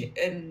story,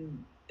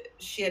 and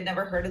she had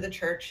never heard of the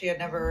church. She had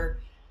Hmm. never.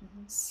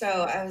 Hmm. So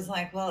I was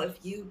like, well,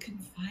 if you can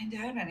find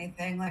out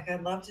anything, like,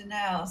 I'd love to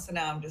know. So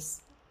now I'm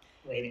just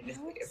waiting to see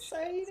How if she does.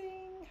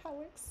 exciting! How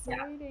Yeah,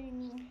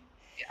 exciting!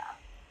 yeah.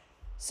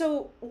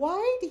 So,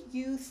 why do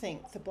you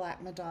think the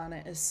Black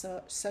Madonna is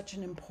such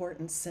an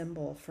important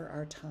symbol for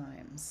our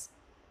times?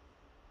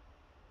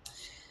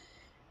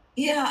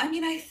 Yeah, I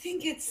mean, I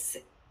think it's,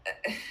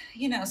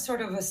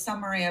 sort of a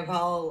summary of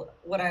all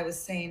what I was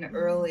saying Mm-hmm.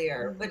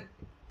 earlier, Mm-hmm.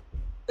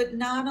 but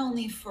not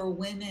only for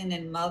women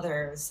and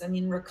mothers. I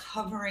mean,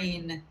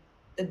 recovering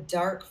the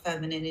dark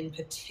feminine in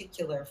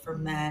particular for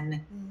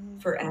men, Mm-hmm.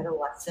 for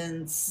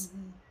adolescents,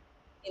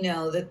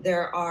 Mm-hmm. that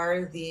there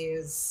are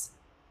these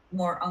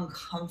more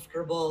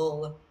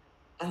uncomfortable,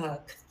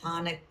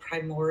 chthonic,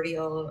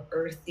 primordial,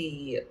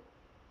 earthy,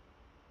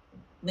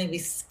 maybe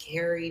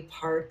scary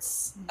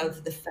parts Mm-hmm.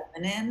 of the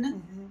feminine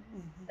Mm-hmm.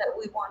 Mm-hmm. that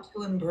we want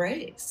to Yeah.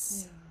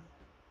 embrace,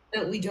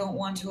 that we don't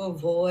want to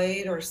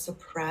avoid or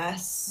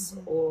suppress,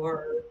 Mm-hmm.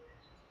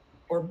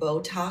 or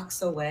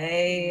Botox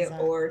away,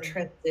 or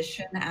Exactly.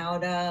 transition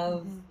out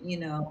of,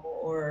 Mm-hmm.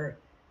 or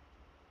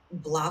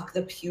block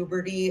the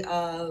puberty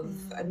of.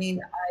 I Mm-hmm.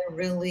 mean, I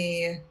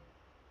really,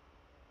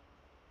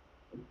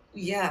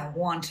 yeah,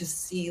 want to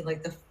see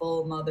like the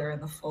full mother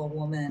and the full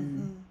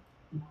woman,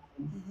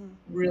 Mm-hmm. Mm-hmm.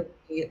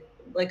 really,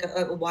 like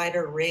a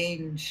wider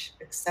range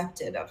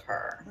accepted of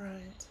her.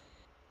 Right.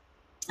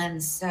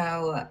 And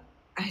so,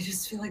 I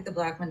just feel like the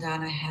Black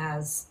Madonna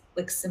has,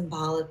 like,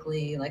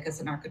 symbolically, like,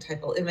 as an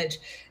archetypal image,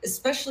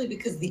 especially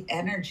because the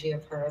energy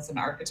of her as an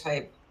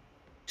archetype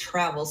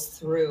travels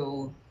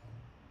through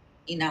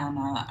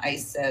Inanna,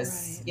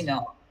 Isis, Right.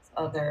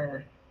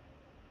 other,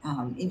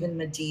 even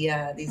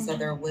Medea, these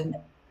other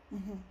women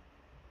who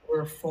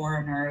were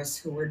foreigners,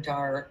 who were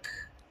dark,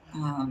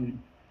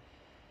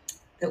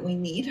 that we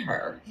need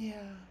her. Yeah.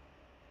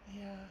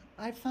 Yeah.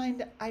 I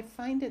find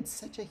it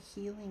such a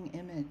healing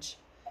image.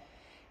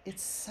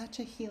 It's such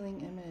a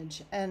healing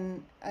image.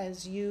 And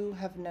as you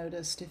have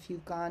noticed, if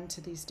you've gone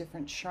to these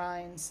different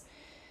shrines,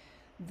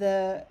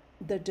 the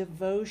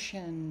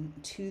devotion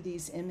to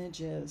these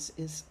images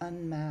is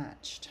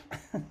unmatched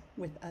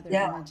with other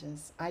Yeah.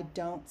 images. I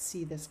don't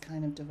see this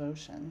kind of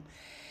devotion.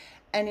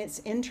 And it's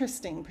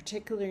interesting,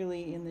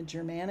 particularly in the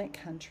Germanic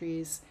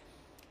countries,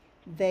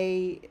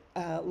 a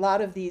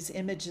lot of these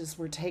images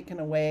were taken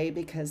away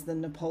because the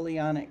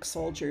Napoleonic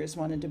soldiers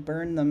wanted to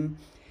burn them,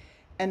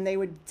 and they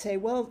would say,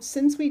 well,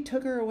 since we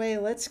took her away,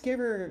 let's give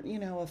her, a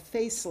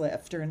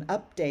facelift or an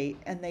update,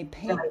 and they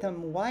paint Right.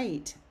 them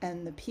white,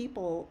 and the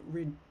people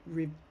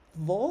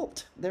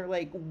revolt. They're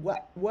like,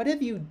 what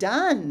have you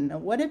done?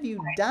 What have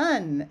you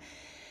done?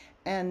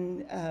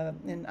 And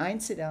in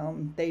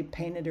Einstein, they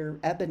painted her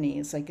ebony.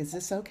 It's like, is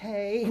this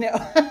okay?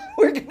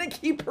 We're gonna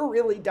keep her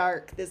really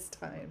dark this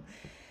time.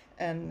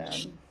 And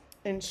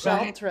in Right.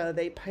 Chartres,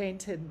 they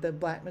painted the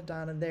Black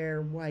Madonna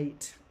there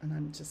white, and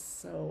I'm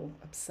just so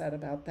upset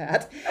about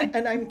that. I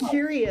And I'm know.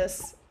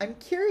 curious. I'm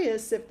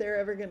curious if they're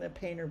ever going to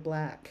paint her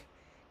black,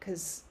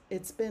 because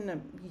it's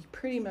been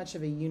pretty much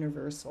of a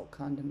universal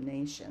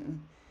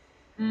condemnation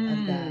of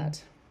Mm,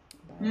 that.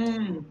 But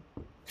mm.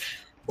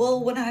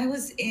 Well, when I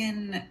was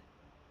in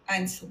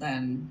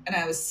Einstein, and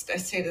I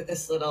stayed at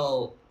this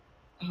little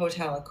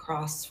hotel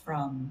across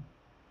from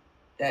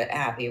the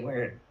Abbey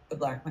where the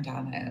Black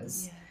Madonna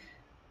is.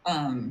 yeah,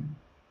 Um,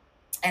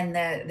 and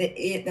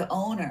the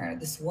owner,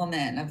 this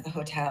woman of the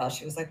hotel,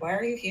 she was like, "Why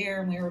are you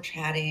here?" And we were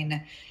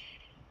chatting,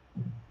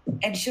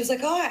 and she was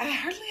like, "Oh, I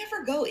hardly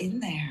ever go in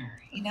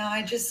there.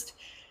 I just,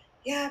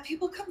 yeah,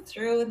 people come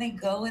through and they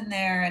go in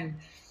there."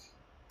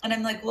 And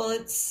I'm like, "Well,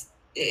 it's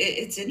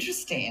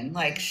interesting,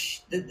 like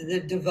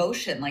the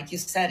devotion, like you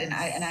said." And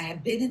I yes,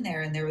 had been in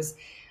there, and there was,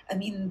 I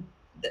mean,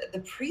 the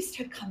priest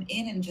had come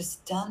in and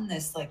just done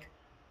this like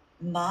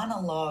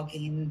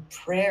monologuing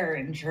prayer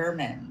in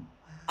German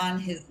on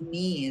his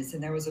knees.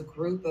 And there was a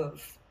group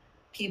of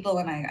people,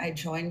 and I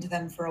joined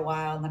them for a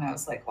while. And then I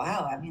was like,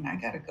 wow, I mean, I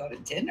got to go to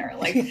dinner.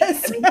 Like, I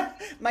yes. mean,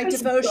 My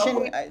just go.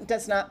 devotion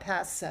does not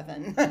pass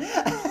 7.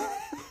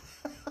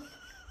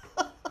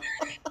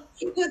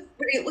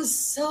 It was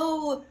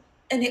so,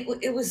 and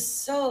it was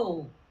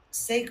so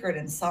sacred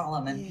and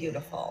solemn and Yeah,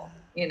 beautiful,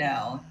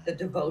 yeah, the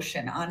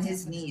devotion on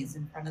his definitely. knees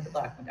in front of the Yeah.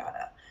 Black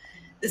Madonna,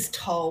 this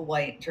tall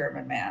white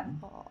German man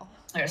Oh,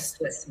 or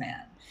Swiss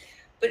man.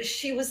 But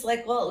she was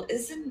like, "Well,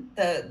 isn't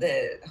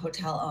the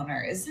hotel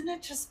owner, isn't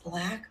it just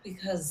black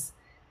because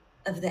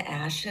of the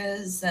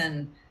ashes,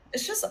 and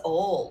it's just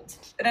old?"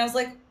 And I was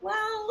like,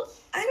 "Well,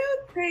 I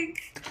don't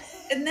think."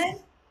 And then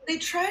they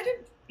tried to,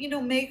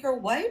 make her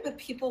white, but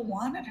people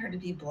wanted her to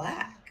be yeah,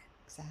 black.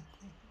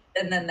 exactly.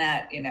 And then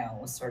that,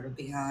 was sort of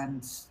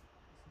beyond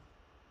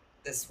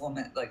this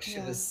woman. Like, she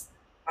Yeah. was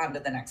on to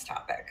the next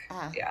topic.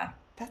 Ah, Yeah.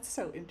 that's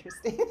so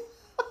interesting.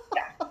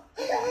 Yeah.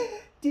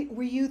 Yeah.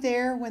 Were you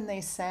there when they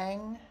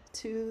sang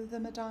to the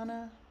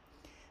Madonna?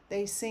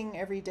 They sing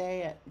every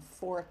day at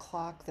 4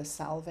 o'clock, the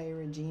Salve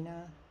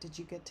Regina. Did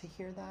you get to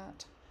hear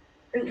that?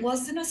 It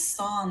wasn't a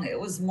song. It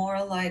was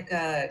more like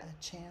A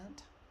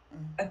chant?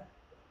 a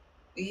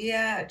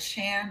yeah, a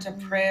chant, a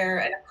Mm. prayer,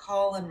 and a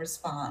call and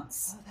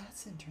response. Oh,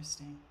 that's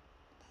interesting.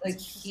 That's Like,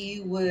 interesting.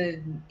 he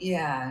would,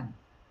 yeah,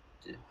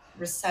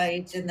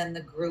 recite, and then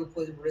the group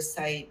would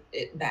recite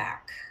it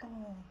back.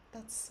 Oh,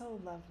 that's so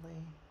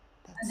lovely.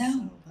 I That's so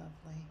know,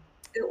 lovely.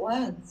 it Mm,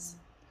 was.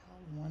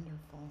 how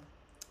wonderful.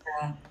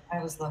 Yeah,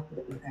 I was lucky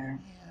to be there.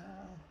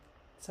 Yeah.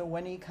 So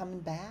when are you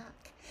coming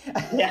back?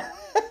 Yeah,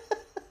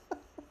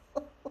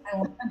 I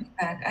want to be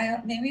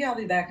back. Maybe I'll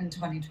be back in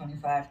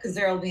 2025 because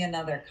there will be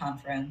another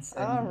conference,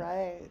 All and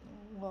right.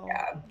 Well,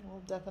 yeah,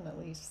 we'll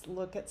definitely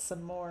look at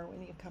some more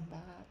when you come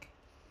back.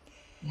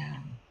 yeah.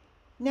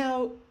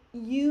 Now,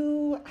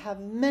 you have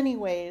many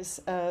ways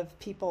of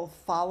people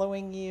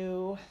following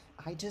you.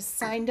 I just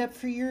signed up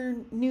for your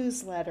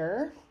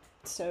newsletter.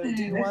 So,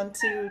 do you want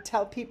to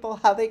tell people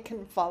how they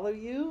can follow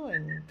you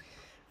and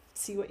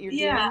see what you're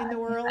Yeah, doing in the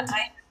world?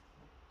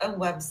 a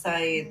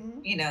website,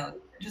 Mm-hmm.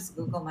 just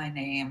Google my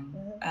name.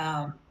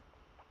 Mm-hmm.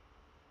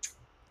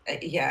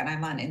 Yeah, and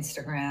I'm on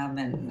Instagram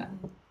and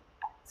Mm-hmm.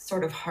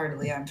 sort of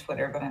hardly on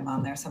Twitter, but I'm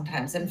on there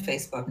sometimes. And Mm-hmm.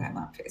 Facebook, I'm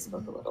on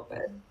Facebook a little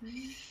bit.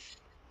 Mm-hmm.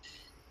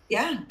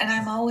 Yeah, and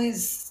I'm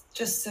always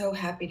just so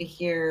happy to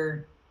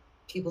hear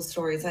people's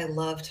stories. I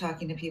love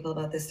talking to people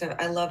about this stuff.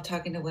 I love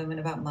talking to women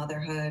about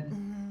motherhood.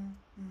 Mm-hmm.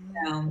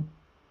 Mm-hmm. Um,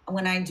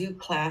 when I do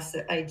class,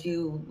 I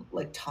do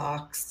like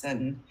talks,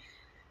 and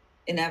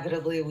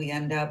inevitably we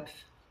end up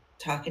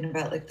talking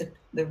about like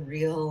the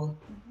real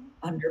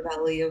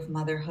underbelly of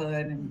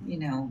motherhood, and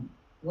Mm-hmm.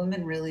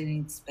 women really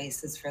need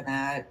spaces for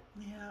that.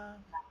 Yeah.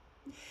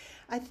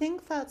 I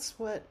think that's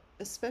what,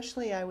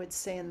 especially I would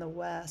say in the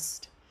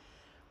West,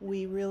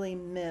 we really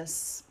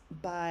miss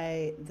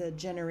by the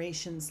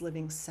generations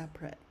living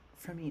separate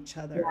from each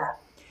other. Yeah,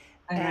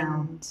 I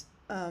know. And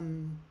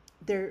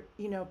they're,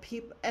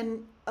 people,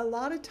 and a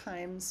lot of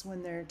times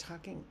when they're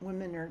talking,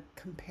 women are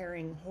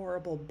comparing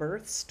horrible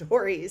birth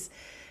stories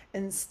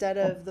instead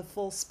of the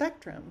full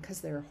spectrum,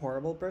 because there are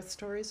horrible birth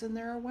stories and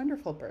there are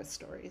wonderful birth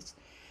stories.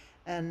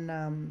 And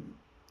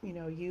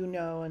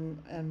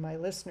and my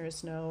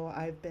listeners know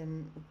I've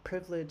been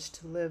privileged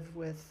to live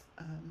with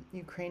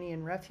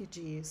Ukrainian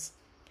refugees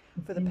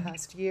for the Mhm.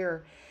 past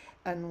year.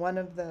 And one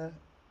of the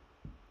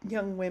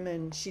young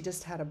women, she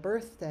just had a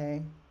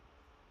birthday.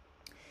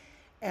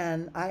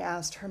 And I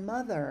asked her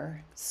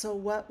mother, so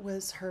what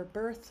was her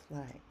birth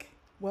like?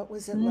 What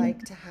was it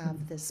like to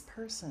have this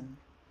person?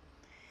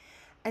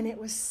 And it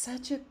was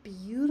such a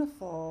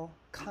beautiful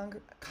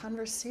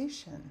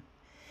conversation,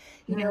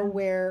 Yeah,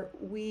 where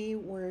we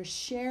were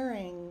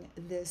sharing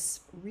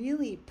this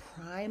really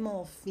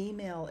primal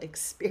female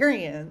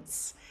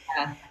experience,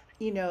 yeah,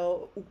 you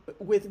know,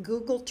 with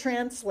Google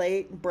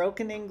Translate,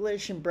 broken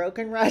English and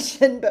broken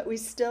Russian, but we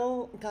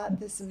still got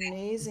this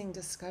amazing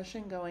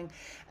discussion going.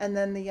 And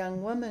then the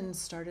young woman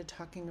started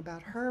talking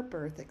about her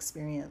birth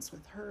experience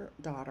with her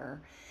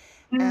daughter.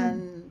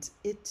 mm, And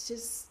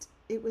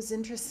it was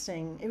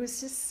interesting. It was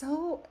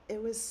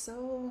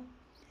so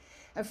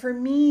and for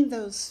me,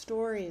 those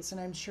stories,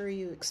 and I'm sure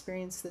you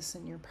experience this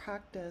in your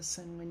practice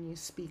and when you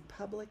speak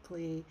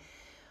publicly,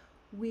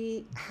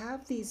 we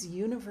have these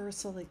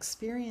universal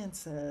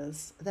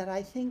experiences that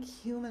I think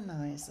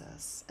humanize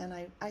us. And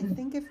I mm,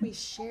 think if we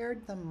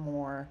shared them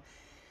more,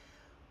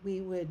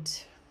 we would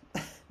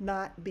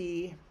not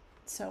be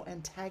so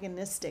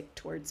antagonistic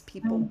towards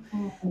people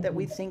that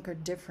we mm. think are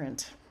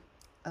different.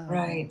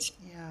 Right.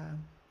 Yeah,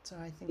 so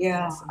I think Yeah,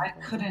 that's I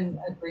important. couldn't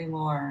agree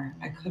more.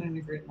 I Yeah, couldn't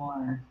agree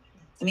more.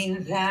 I it's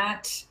mean,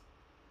 that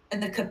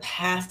and the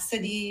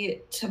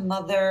capacity to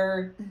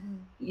mother,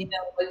 mm-hmm,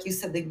 like you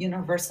said, the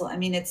universal. I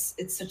mean, it's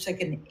such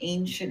like an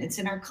ancient, it's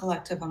in our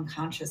collective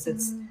unconscious.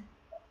 It's mm-hmm,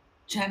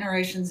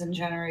 generations and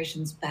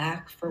generations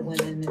back for mm-hmm,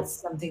 women.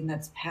 It's something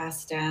that's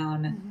passed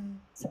down, mm-hmm.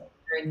 something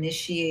they're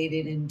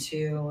initiated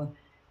into.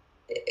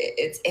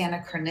 It's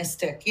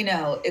anachronistic.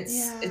 It's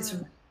Yeah,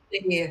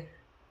 really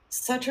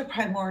such a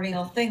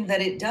primordial thing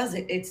that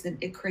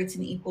it creates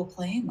an equal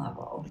playing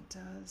level. it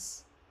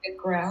does. It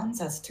grounds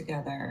us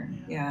together.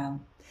 Yeah. Yeah.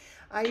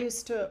 I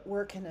used to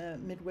work in a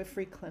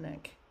midwifery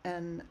clinic,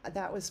 and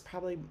that was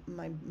probably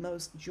my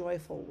most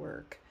joyful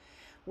work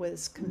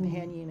was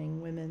Mm,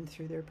 companioning women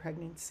through their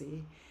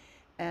pregnancy.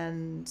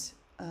 And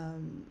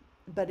um,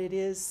 but it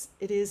is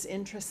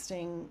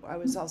interesting. I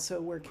was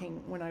also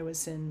working when I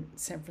was in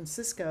San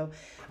Francisco.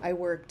 I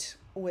worked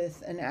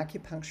with an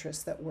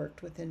acupuncturist that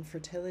worked with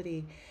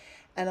infertility,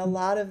 and a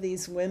lot of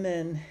these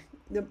women,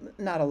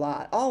 not a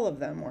lot, all of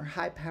them were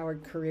high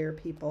powered career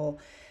people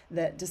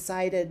that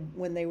decided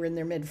when they were in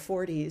their mid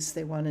 40s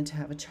they wanted to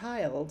have a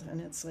child.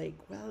 And it's like,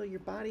 well, your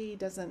body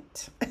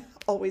doesn't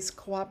always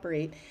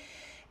cooperate.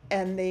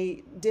 And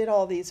they did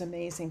all these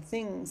amazing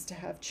things to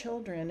have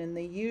children, and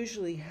they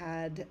usually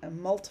had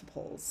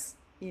multiples,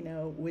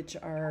 which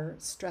are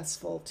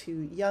stressful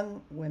to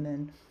young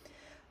women.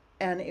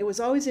 And it was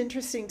always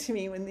interesting to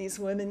me when these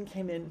women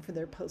came in for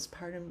their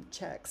postpartum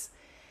checks,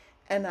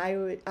 and I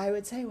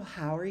would say, well,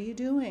 how are you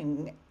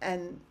doing?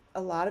 And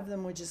a lot of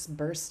them would just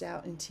burst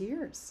out in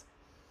tears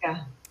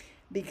yeah.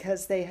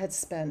 because they had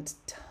spent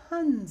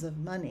tons of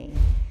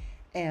money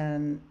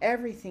and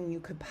everything you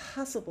could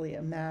possibly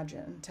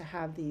imagine to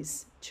have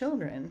these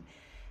children,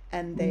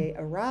 and Mm, they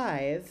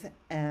arrive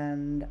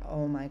and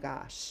oh my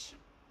gosh,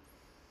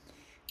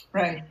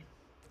 right.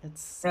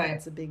 Right.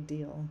 it's a big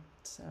deal.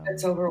 So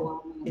It's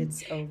overwhelming.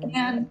 it's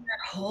And overwhelming.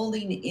 they're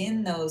holding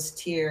in those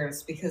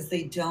tears because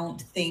they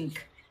don't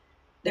think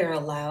they're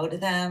allowed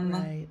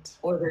them Right,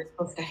 or they're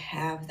supposed to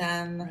have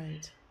them.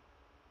 right,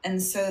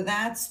 And so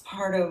that's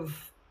part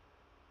of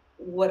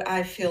what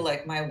I feel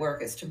like my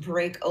work is to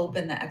break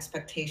open the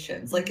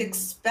expectations. Like mm-hmm.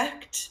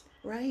 expect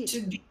Right,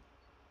 to be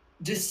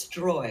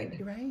destroyed.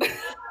 right,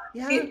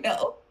 yeah, you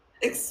know,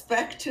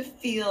 expect to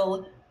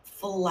feel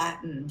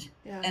flattened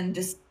yeah, and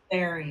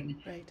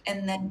despairing. right,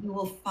 And then you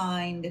will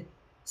find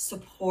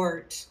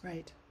support.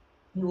 right,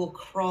 You will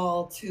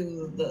crawl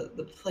to mm-hmm.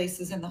 the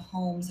places and the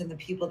homes and the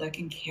people that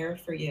can care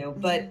for you.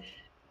 Mm-hmm. But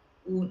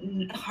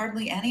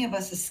hardly any of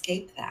us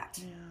escape that.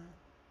 Yeah,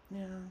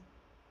 yeah,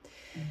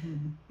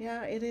 Mhm.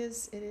 yeah, it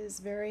is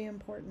very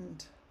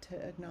important to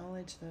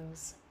acknowledge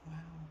those. Wow.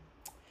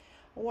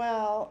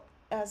 Well,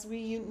 as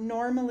we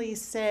normally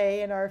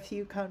say in our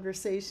few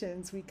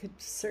conversations, we could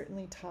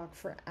certainly talk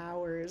for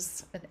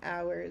hours and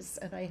hours,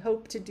 and I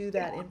hope to do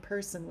that in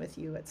person with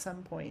you at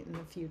some point in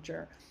the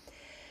future.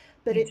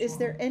 But Me is too.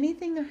 there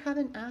anything I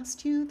haven't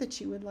asked you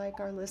that you would like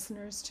our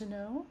listeners to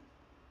know?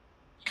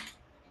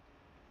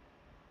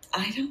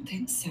 I don't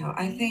think so.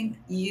 I think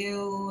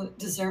you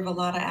deserve a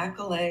lot of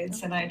Oh,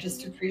 accolades, and I thank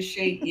just you.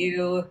 appreciate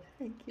you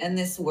Thank you. and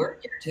this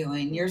work you're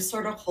doing. You're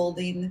sort of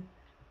holding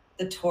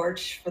the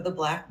torch for the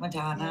Black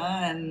Madonna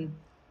Yeah. and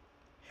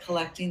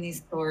collecting these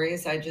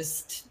stories. I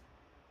just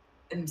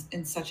am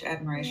in such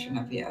admiration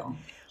Yeah. of you.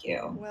 Thank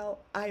you. Well,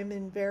 I'm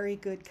in very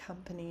good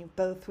company,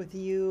 both with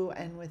you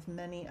and with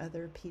many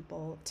other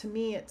people. To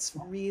me, it's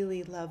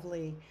really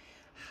lovely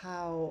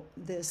how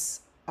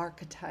this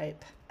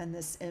archetype and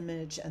this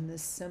image and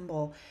this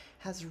symbol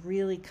has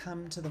really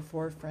come to the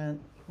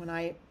forefront. When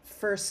I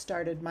first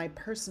started my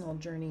personal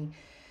journey,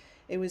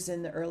 it was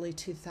in the early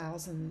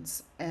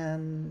 2000s,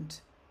 and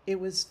it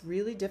was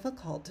really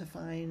difficult to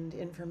find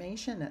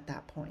information at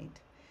that point.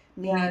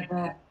 Yeah,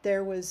 Meaning,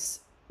 there was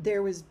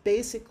there was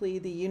basically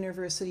the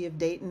University of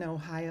Dayton,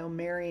 Ohio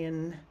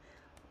Marion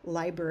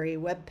Library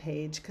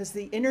webpage, because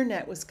the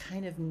internet was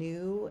kind of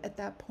new at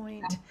that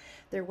point.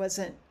 There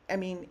wasn't, I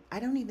mean, I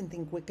don't even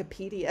think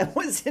Wikipedia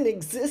was in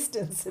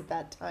existence at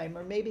that time,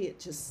 or maybe it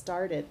just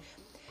started.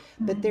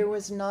 But there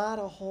was not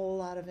a whole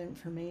lot of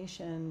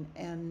information.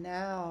 And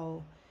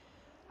now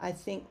I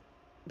think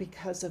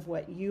because of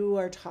what you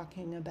are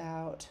talking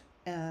about,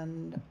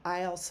 and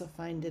I also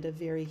find it a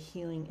very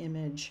healing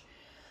image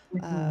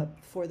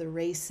for the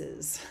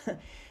races,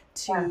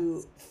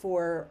 to yes.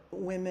 for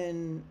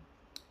women,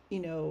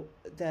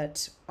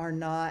 that are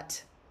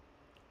not,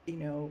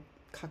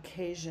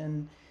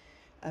 Caucasian,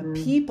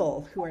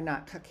 people who are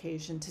not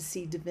Caucasian, to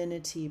see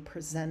divinity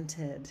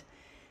presented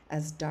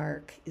as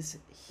dark is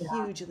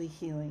Yeah. hugely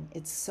healing.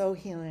 It's so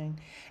healing.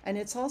 And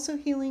it's also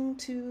healing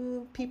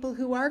to people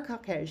who are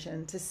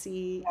Caucasian to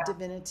see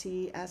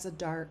divinity as a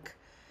dark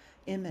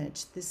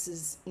image. This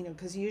is,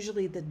 because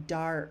usually the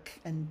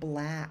dark and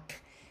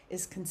black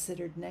is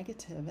considered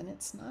negative, and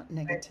it's not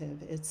Right.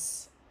 negative.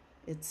 It's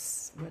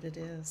what it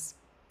is.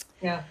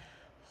 Yeah.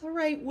 All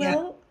right, Yeah.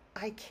 well,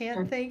 I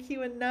can't thank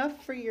you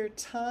enough for your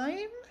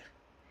time.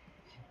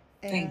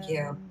 Thank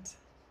you. And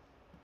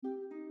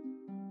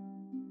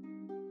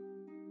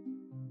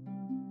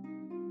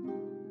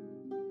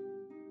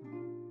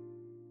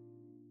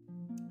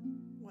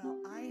well,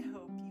 I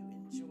hope you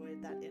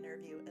enjoyed that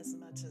interview as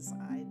much as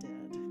I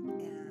did.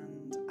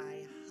 And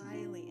I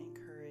highly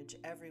encourage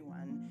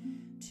everyone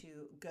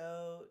to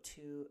go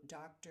to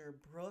Dr.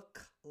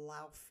 Brooke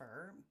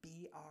Laufer,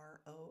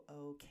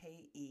 Brooke,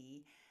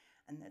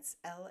 and that's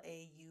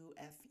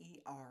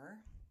Laufer.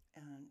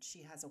 And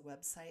she has a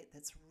website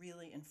that's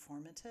really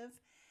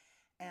informative.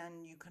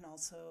 And you can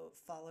also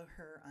follow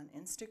her on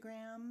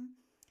Instagram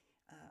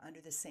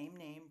under the same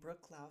name,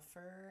 Brooke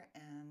Laufer,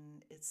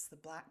 and it's the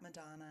Black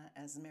Madonna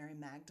as Mary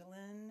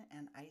Magdalene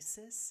and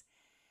Isis.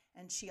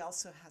 And she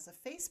also has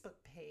a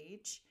Facebook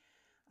page,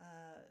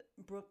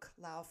 Brooke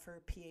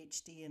Laufer,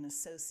 PhD and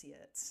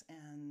Associates.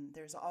 And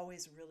there's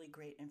always really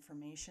great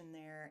information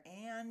there.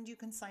 And you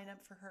can sign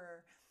up for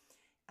her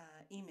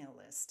email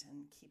list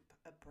and keep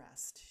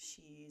abreast.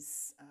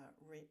 She's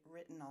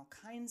written all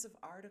kinds of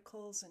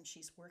articles, and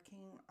she's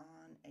working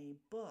on a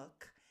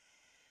book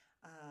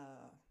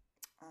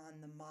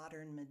on the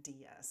modern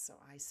Medea. So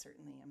I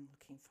certainly am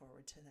looking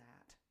forward to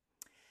that.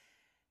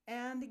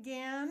 And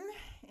again,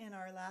 in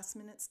our last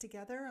minutes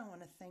together, I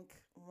want to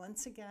thank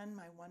once again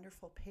my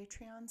wonderful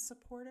Patreon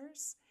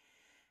supporters,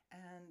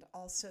 and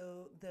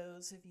also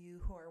those of you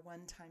who are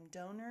one-time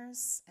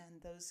donors,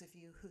 and those of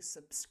you who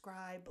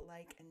subscribe,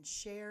 like, and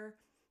share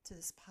to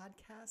this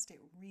podcast. It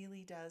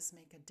really does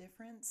make a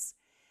difference.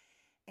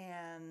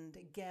 And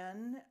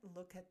again,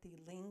 look at the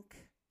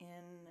link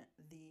in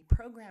the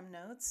program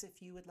notes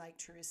if you would like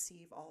to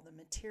receive all the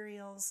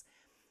materials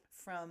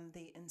from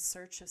the In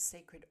Search of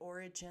Sacred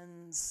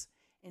Origins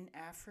in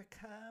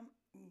Africa,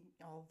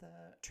 all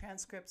the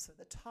transcripts of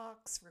the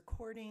talks,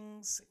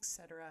 recordings,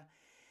 etc.,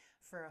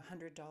 for a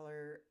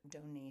 $100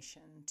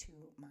 donation to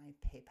my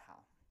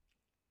PayPal.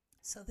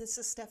 So this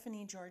is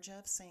Stephanie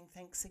Georgiev saying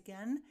thanks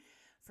again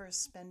for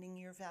spending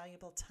your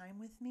valuable time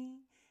with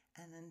me.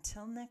 And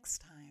until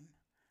next time,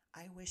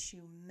 I wish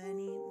you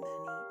many,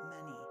 many,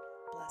 many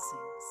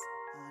blessings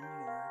on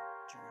your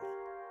journey.